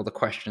 asking all the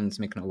questions,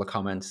 making all the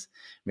comments.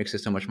 Makes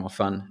it so much more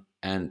fun.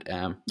 And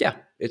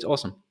it's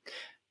awesome.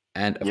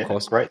 And of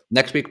course,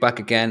 next week back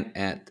again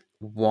at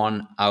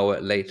 1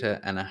 hour later.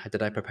 And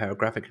did I prepare a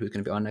graphic? Who's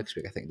going to be on next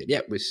week? I think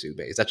yeah, with Sue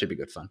Bays. That should be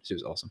good fun.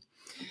 Sue's awesome.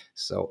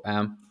 So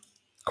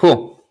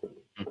cool.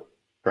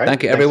 Great.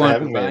 Thank you,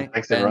 everyone. Bye.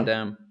 Thanks, everyone.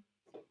 And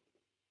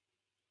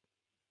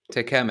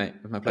take care, mate.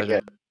 It was my pleasure.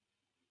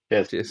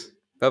 Cheers. Cheers.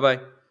 Bye-bye.